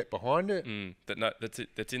 That'll get behind it. That's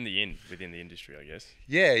within the industry, I guess.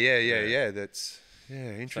 Yeah. That's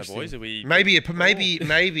interesting. So boys, are we maybe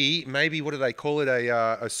what do they call it?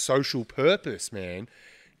 A social purpose, man.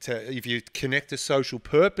 If you connect a social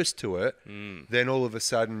purpose to it, then all of a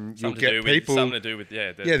sudden you'll get people. Something to do with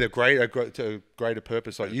the greater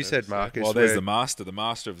purpose, like you said, Marcus. Well, there's the master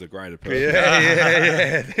of the greater purpose.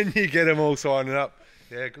 Yeah. Then you get them all signing up.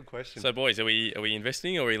 Yeah, good question. So, boys, are we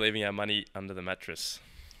investing or are we leaving our money under the mattress?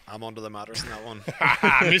 I'm under the mattress in that one.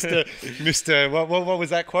 Mister, what was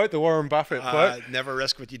that quote? The Warren Buffett quote? Never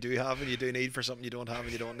risk what you do have and you do need for something you don't have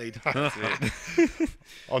and you don't need. That's it.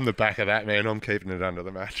 On the back of that, man, I'm keeping it under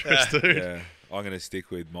the mattress, dude. Yeah, I'm going to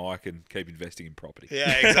stick with Mike and keep investing in property.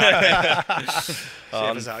 Yeah, exactly. Safe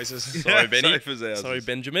as houses. Sorry, Benny. Safe as houses. Sorry,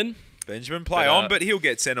 Benjamin. Play on, but he'll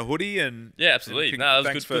get sent a hoodie and yeah, absolutely. No,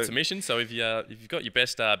 that was good for submission. So if you've got your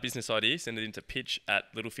best business idea, send it into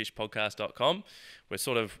pitch@littlefishpodcast.com.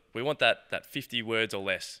 We want that 50 words or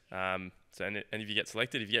less. And if you get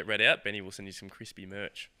selected, if you get read out, Benny will send you some crispy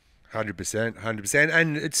merch. 100%, 100%.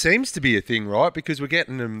 And it seems to be a thing, right? Because we're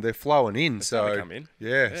getting them, they're flowing in. They're So starting to come in.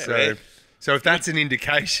 Yeah. So if that's an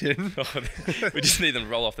indication. We just need them to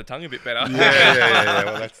roll off the tongue a bit better. Yeah.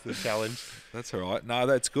 Well, that's the challenge. That's all right. No,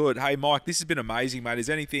 that's good. Hey, Mike, this has been amazing, mate. Is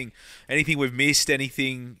anything we've missed?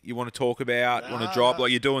 Anything you want to talk about? Want to drop? Like,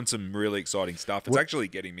 you're doing some really exciting stuff. It's actually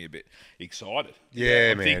getting me a bit excited.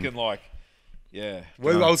 Yeah, I'm man. thinking like, yeah.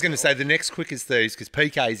 Well, I was going to say the next quickest Thieves because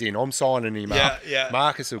PK's in. I'm signing him up. Yeah.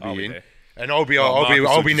 Marcus will be in. there. And I'll be Marcus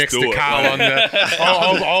will next just to do it. Carl on the.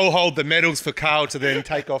 I'll hold the medals for Carl to then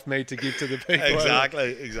take off me to give to the people.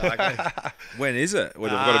 Exactly. When is it? We've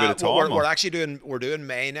got a bit of time. We're actually doing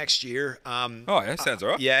May next year. Oh, yeah, sounds all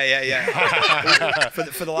right. Yeah.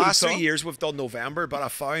 for the last 3 time. years, we've done November, but I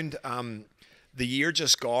found the year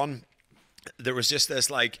just gone, there was just this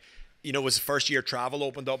like, it was the first year travel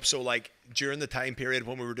opened up. So like during the time period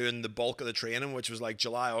when we were doing the bulk of the training, which was like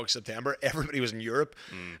July, August, September, everybody was in Europe.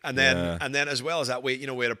 And then as well as that, we had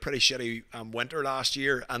a pretty shitty winter last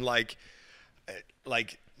year. And like,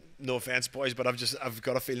 no offense, boys, but I've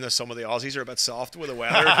got a feeling that some of the Aussies are a bit soft with the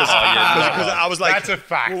weather because I was like, That's a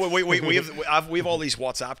fact. We have all these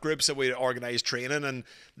WhatsApp groups that we organise training, and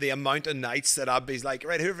the amount of nights that I'd be like,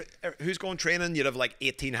 right, who's going training? You'd have like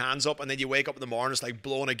 18 hands up, and then you wake up in the morning, it's like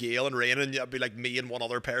blowing a gale and raining. It'd be like me and one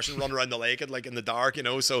other person running around the lake in the dark,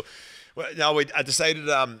 So now I decided.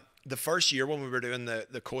 The first year when we were doing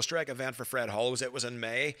the Coast Rec event for Fred Hollows, it was in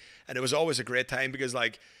May, and it was always a great time because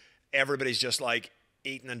like everybody's just like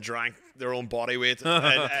eating and drank their own body weight in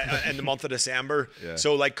the month of December. Yeah.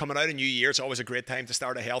 So like coming out of New Year, it's always a great time to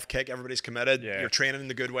start a health kick. Everybody's committed. Yeah. You're training in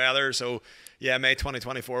the good weather. So yeah, May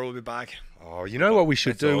 2024 we'll be back. Oh, you know what we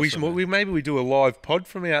should do? Awesome, maybe we do a live pod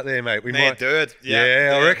from out there, mate. We might do it.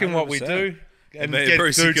 Yeah, I reckon 100%. what we do. And get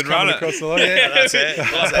Bruce dudes coming across the line. Yeah, that's it.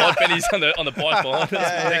 Pod Benny's on the bike behind us.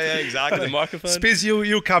 Yeah, exactly. The microphone. Spiz,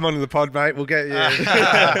 you'll come onto the pod, mate. We'll get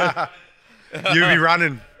you. You'll be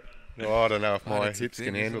running. Oh, I don't know if my hips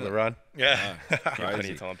can handle the run. Yeah.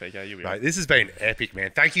 Plenty of time, PK. You'll be Mate, this has been epic,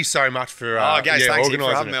 man. Thank you so much for guys, thanks for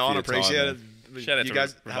organising having me on. it. Appreciate it. Shout out you to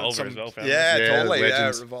guys Revolver as well, fam. Yeah, totally.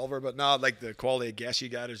 legends. Yeah, Revolver. But no, like the quality of guests you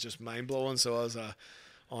got is just mind blowing. So I was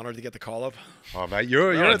honoured to get the call up. Oh, mate,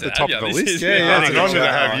 you're Right, at the to top have of the you. list. This is- Yeah, it's an Yeah, honour to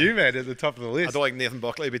yeah. have you, mate, at the top of the I list. don't think Nathan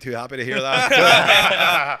Buckley would be too happy to hear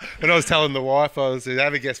that. And I was telling the wife, I was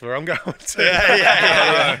have a guess where I'm going to.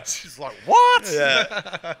 Yeah. She's like, what?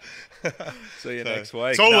 Yeah. See you next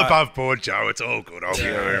week. It's all No. above board, Joe. It's all good. I'll be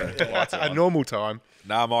Yeah. there. At normal time.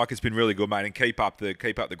 No, Mike, it's been really good, mate, and keep up the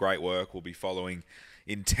great work. We'll be following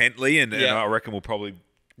intently, and I reckon we'll probably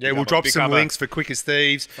We'll drop some links for Quickest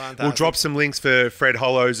Thieves. Fantastic. We'll drop some links for Fred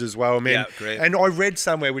Hollows as well, man. Yeah, great. And I read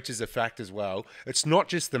somewhere, which is a fact as well, it's not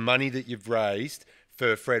just the money that you've raised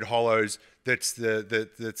for Fred Hollows that's the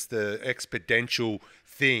exponential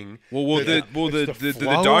thing. The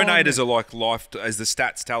donators are like life, as the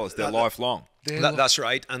stats tell us, they're lifelong. That's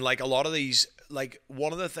right. And like a lot of these, like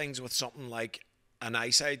one of the things with something like an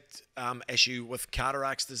eyesight issue with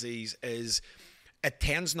cataracts disease is it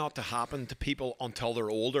tends not to happen to people until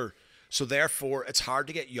they're older. So therefore, it's hard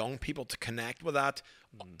to get young people to connect with that.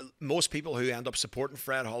 Most people who end up supporting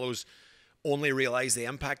Fred Hollows only realize the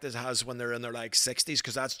impact it has when they're in their like 60s,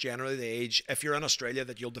 because that's generally the age, if you're in Australia,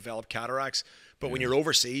 that you'll develop cataracts. But when you're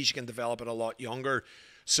overseas, you can develop it a lot younger.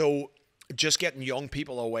 So just getting young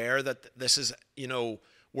people aware that this is,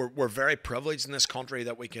 we're very privileged in this country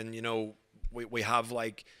that we can, we have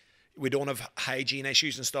like, we don't have hygiene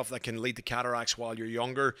issues and stuff that can lead to cataracts while you're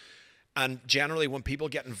younger. And generally, when people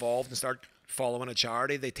get involved and start following a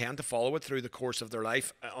charity, they tend to follow it through the course of their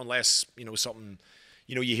life, unless, something,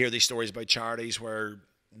 you hear these stories about charities where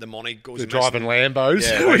the money goes The missing. driving Lambos.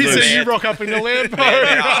 Yeah, He said man. you rock up in the Lambo.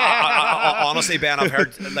 Honestly, Ben, I've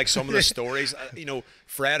heard like some of the stories.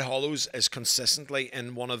 Fred Hollows is consistently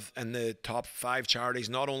in in the top 5 charities,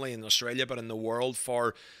 not only in Australia but in the world,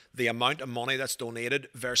 for the amount of money that's donated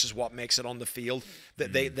versus what makes it on the field.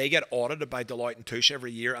 They get audited by Deloitte and Touche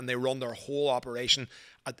every year, and they run their whole operation.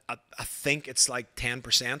 I think it's like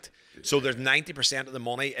 10%. So there's 90% of the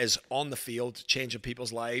money is on the field, changing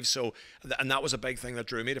people's lives. So, and that was a big thing that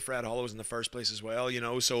drew me to Fred Hollows in the first place as well.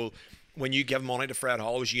 So when you give money to Fred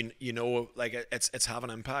Hollows, like it's having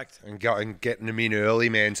an impact. And getting them in early,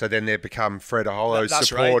 man, so then they become Fred Hollows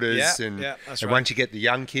That's right. supporters. Yeah, and that's and right. once you get the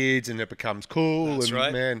young kids and it becomes cool. That's and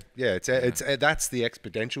right. man, it's that's the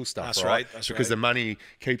exponential stuff, That's right? right, that's because right. the money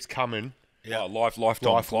keeps coming. Yeah, lifetime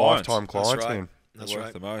clients. Lifetime clients, right. man. That's Worth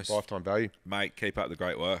right. the most. Lifetime value. Mate, keep up the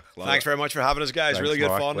great work. Love Thanks it. very much for having us, guys. Thanks, really good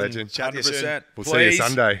Mike. fun. Legend. And chat to you soon. 100%. We'll see you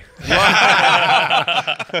Sunday.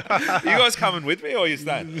 You guys coming with me or are you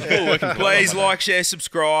staying? Please like, share,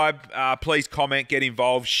 subscribe. Please comment, get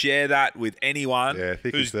involved. Share that with anyone Thick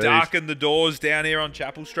who's as thieves. darkened the doors down here on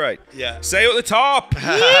Chapel Street. Yeah. See you at the top.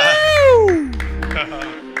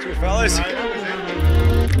 Cheers, fellas.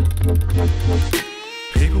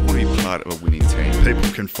 People want to be part of a winning team. People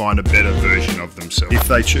can find a better version of themselves if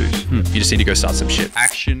they choose. You just need to go start some shit.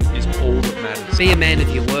 Action is all that matters. Be a man of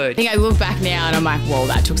your word. I think I look back now and I'm like, whoa,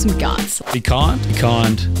 that took some guts. Be kind, be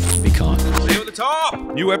kind, be kind. See you at the top.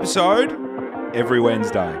 New episode every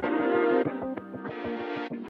Wednesday.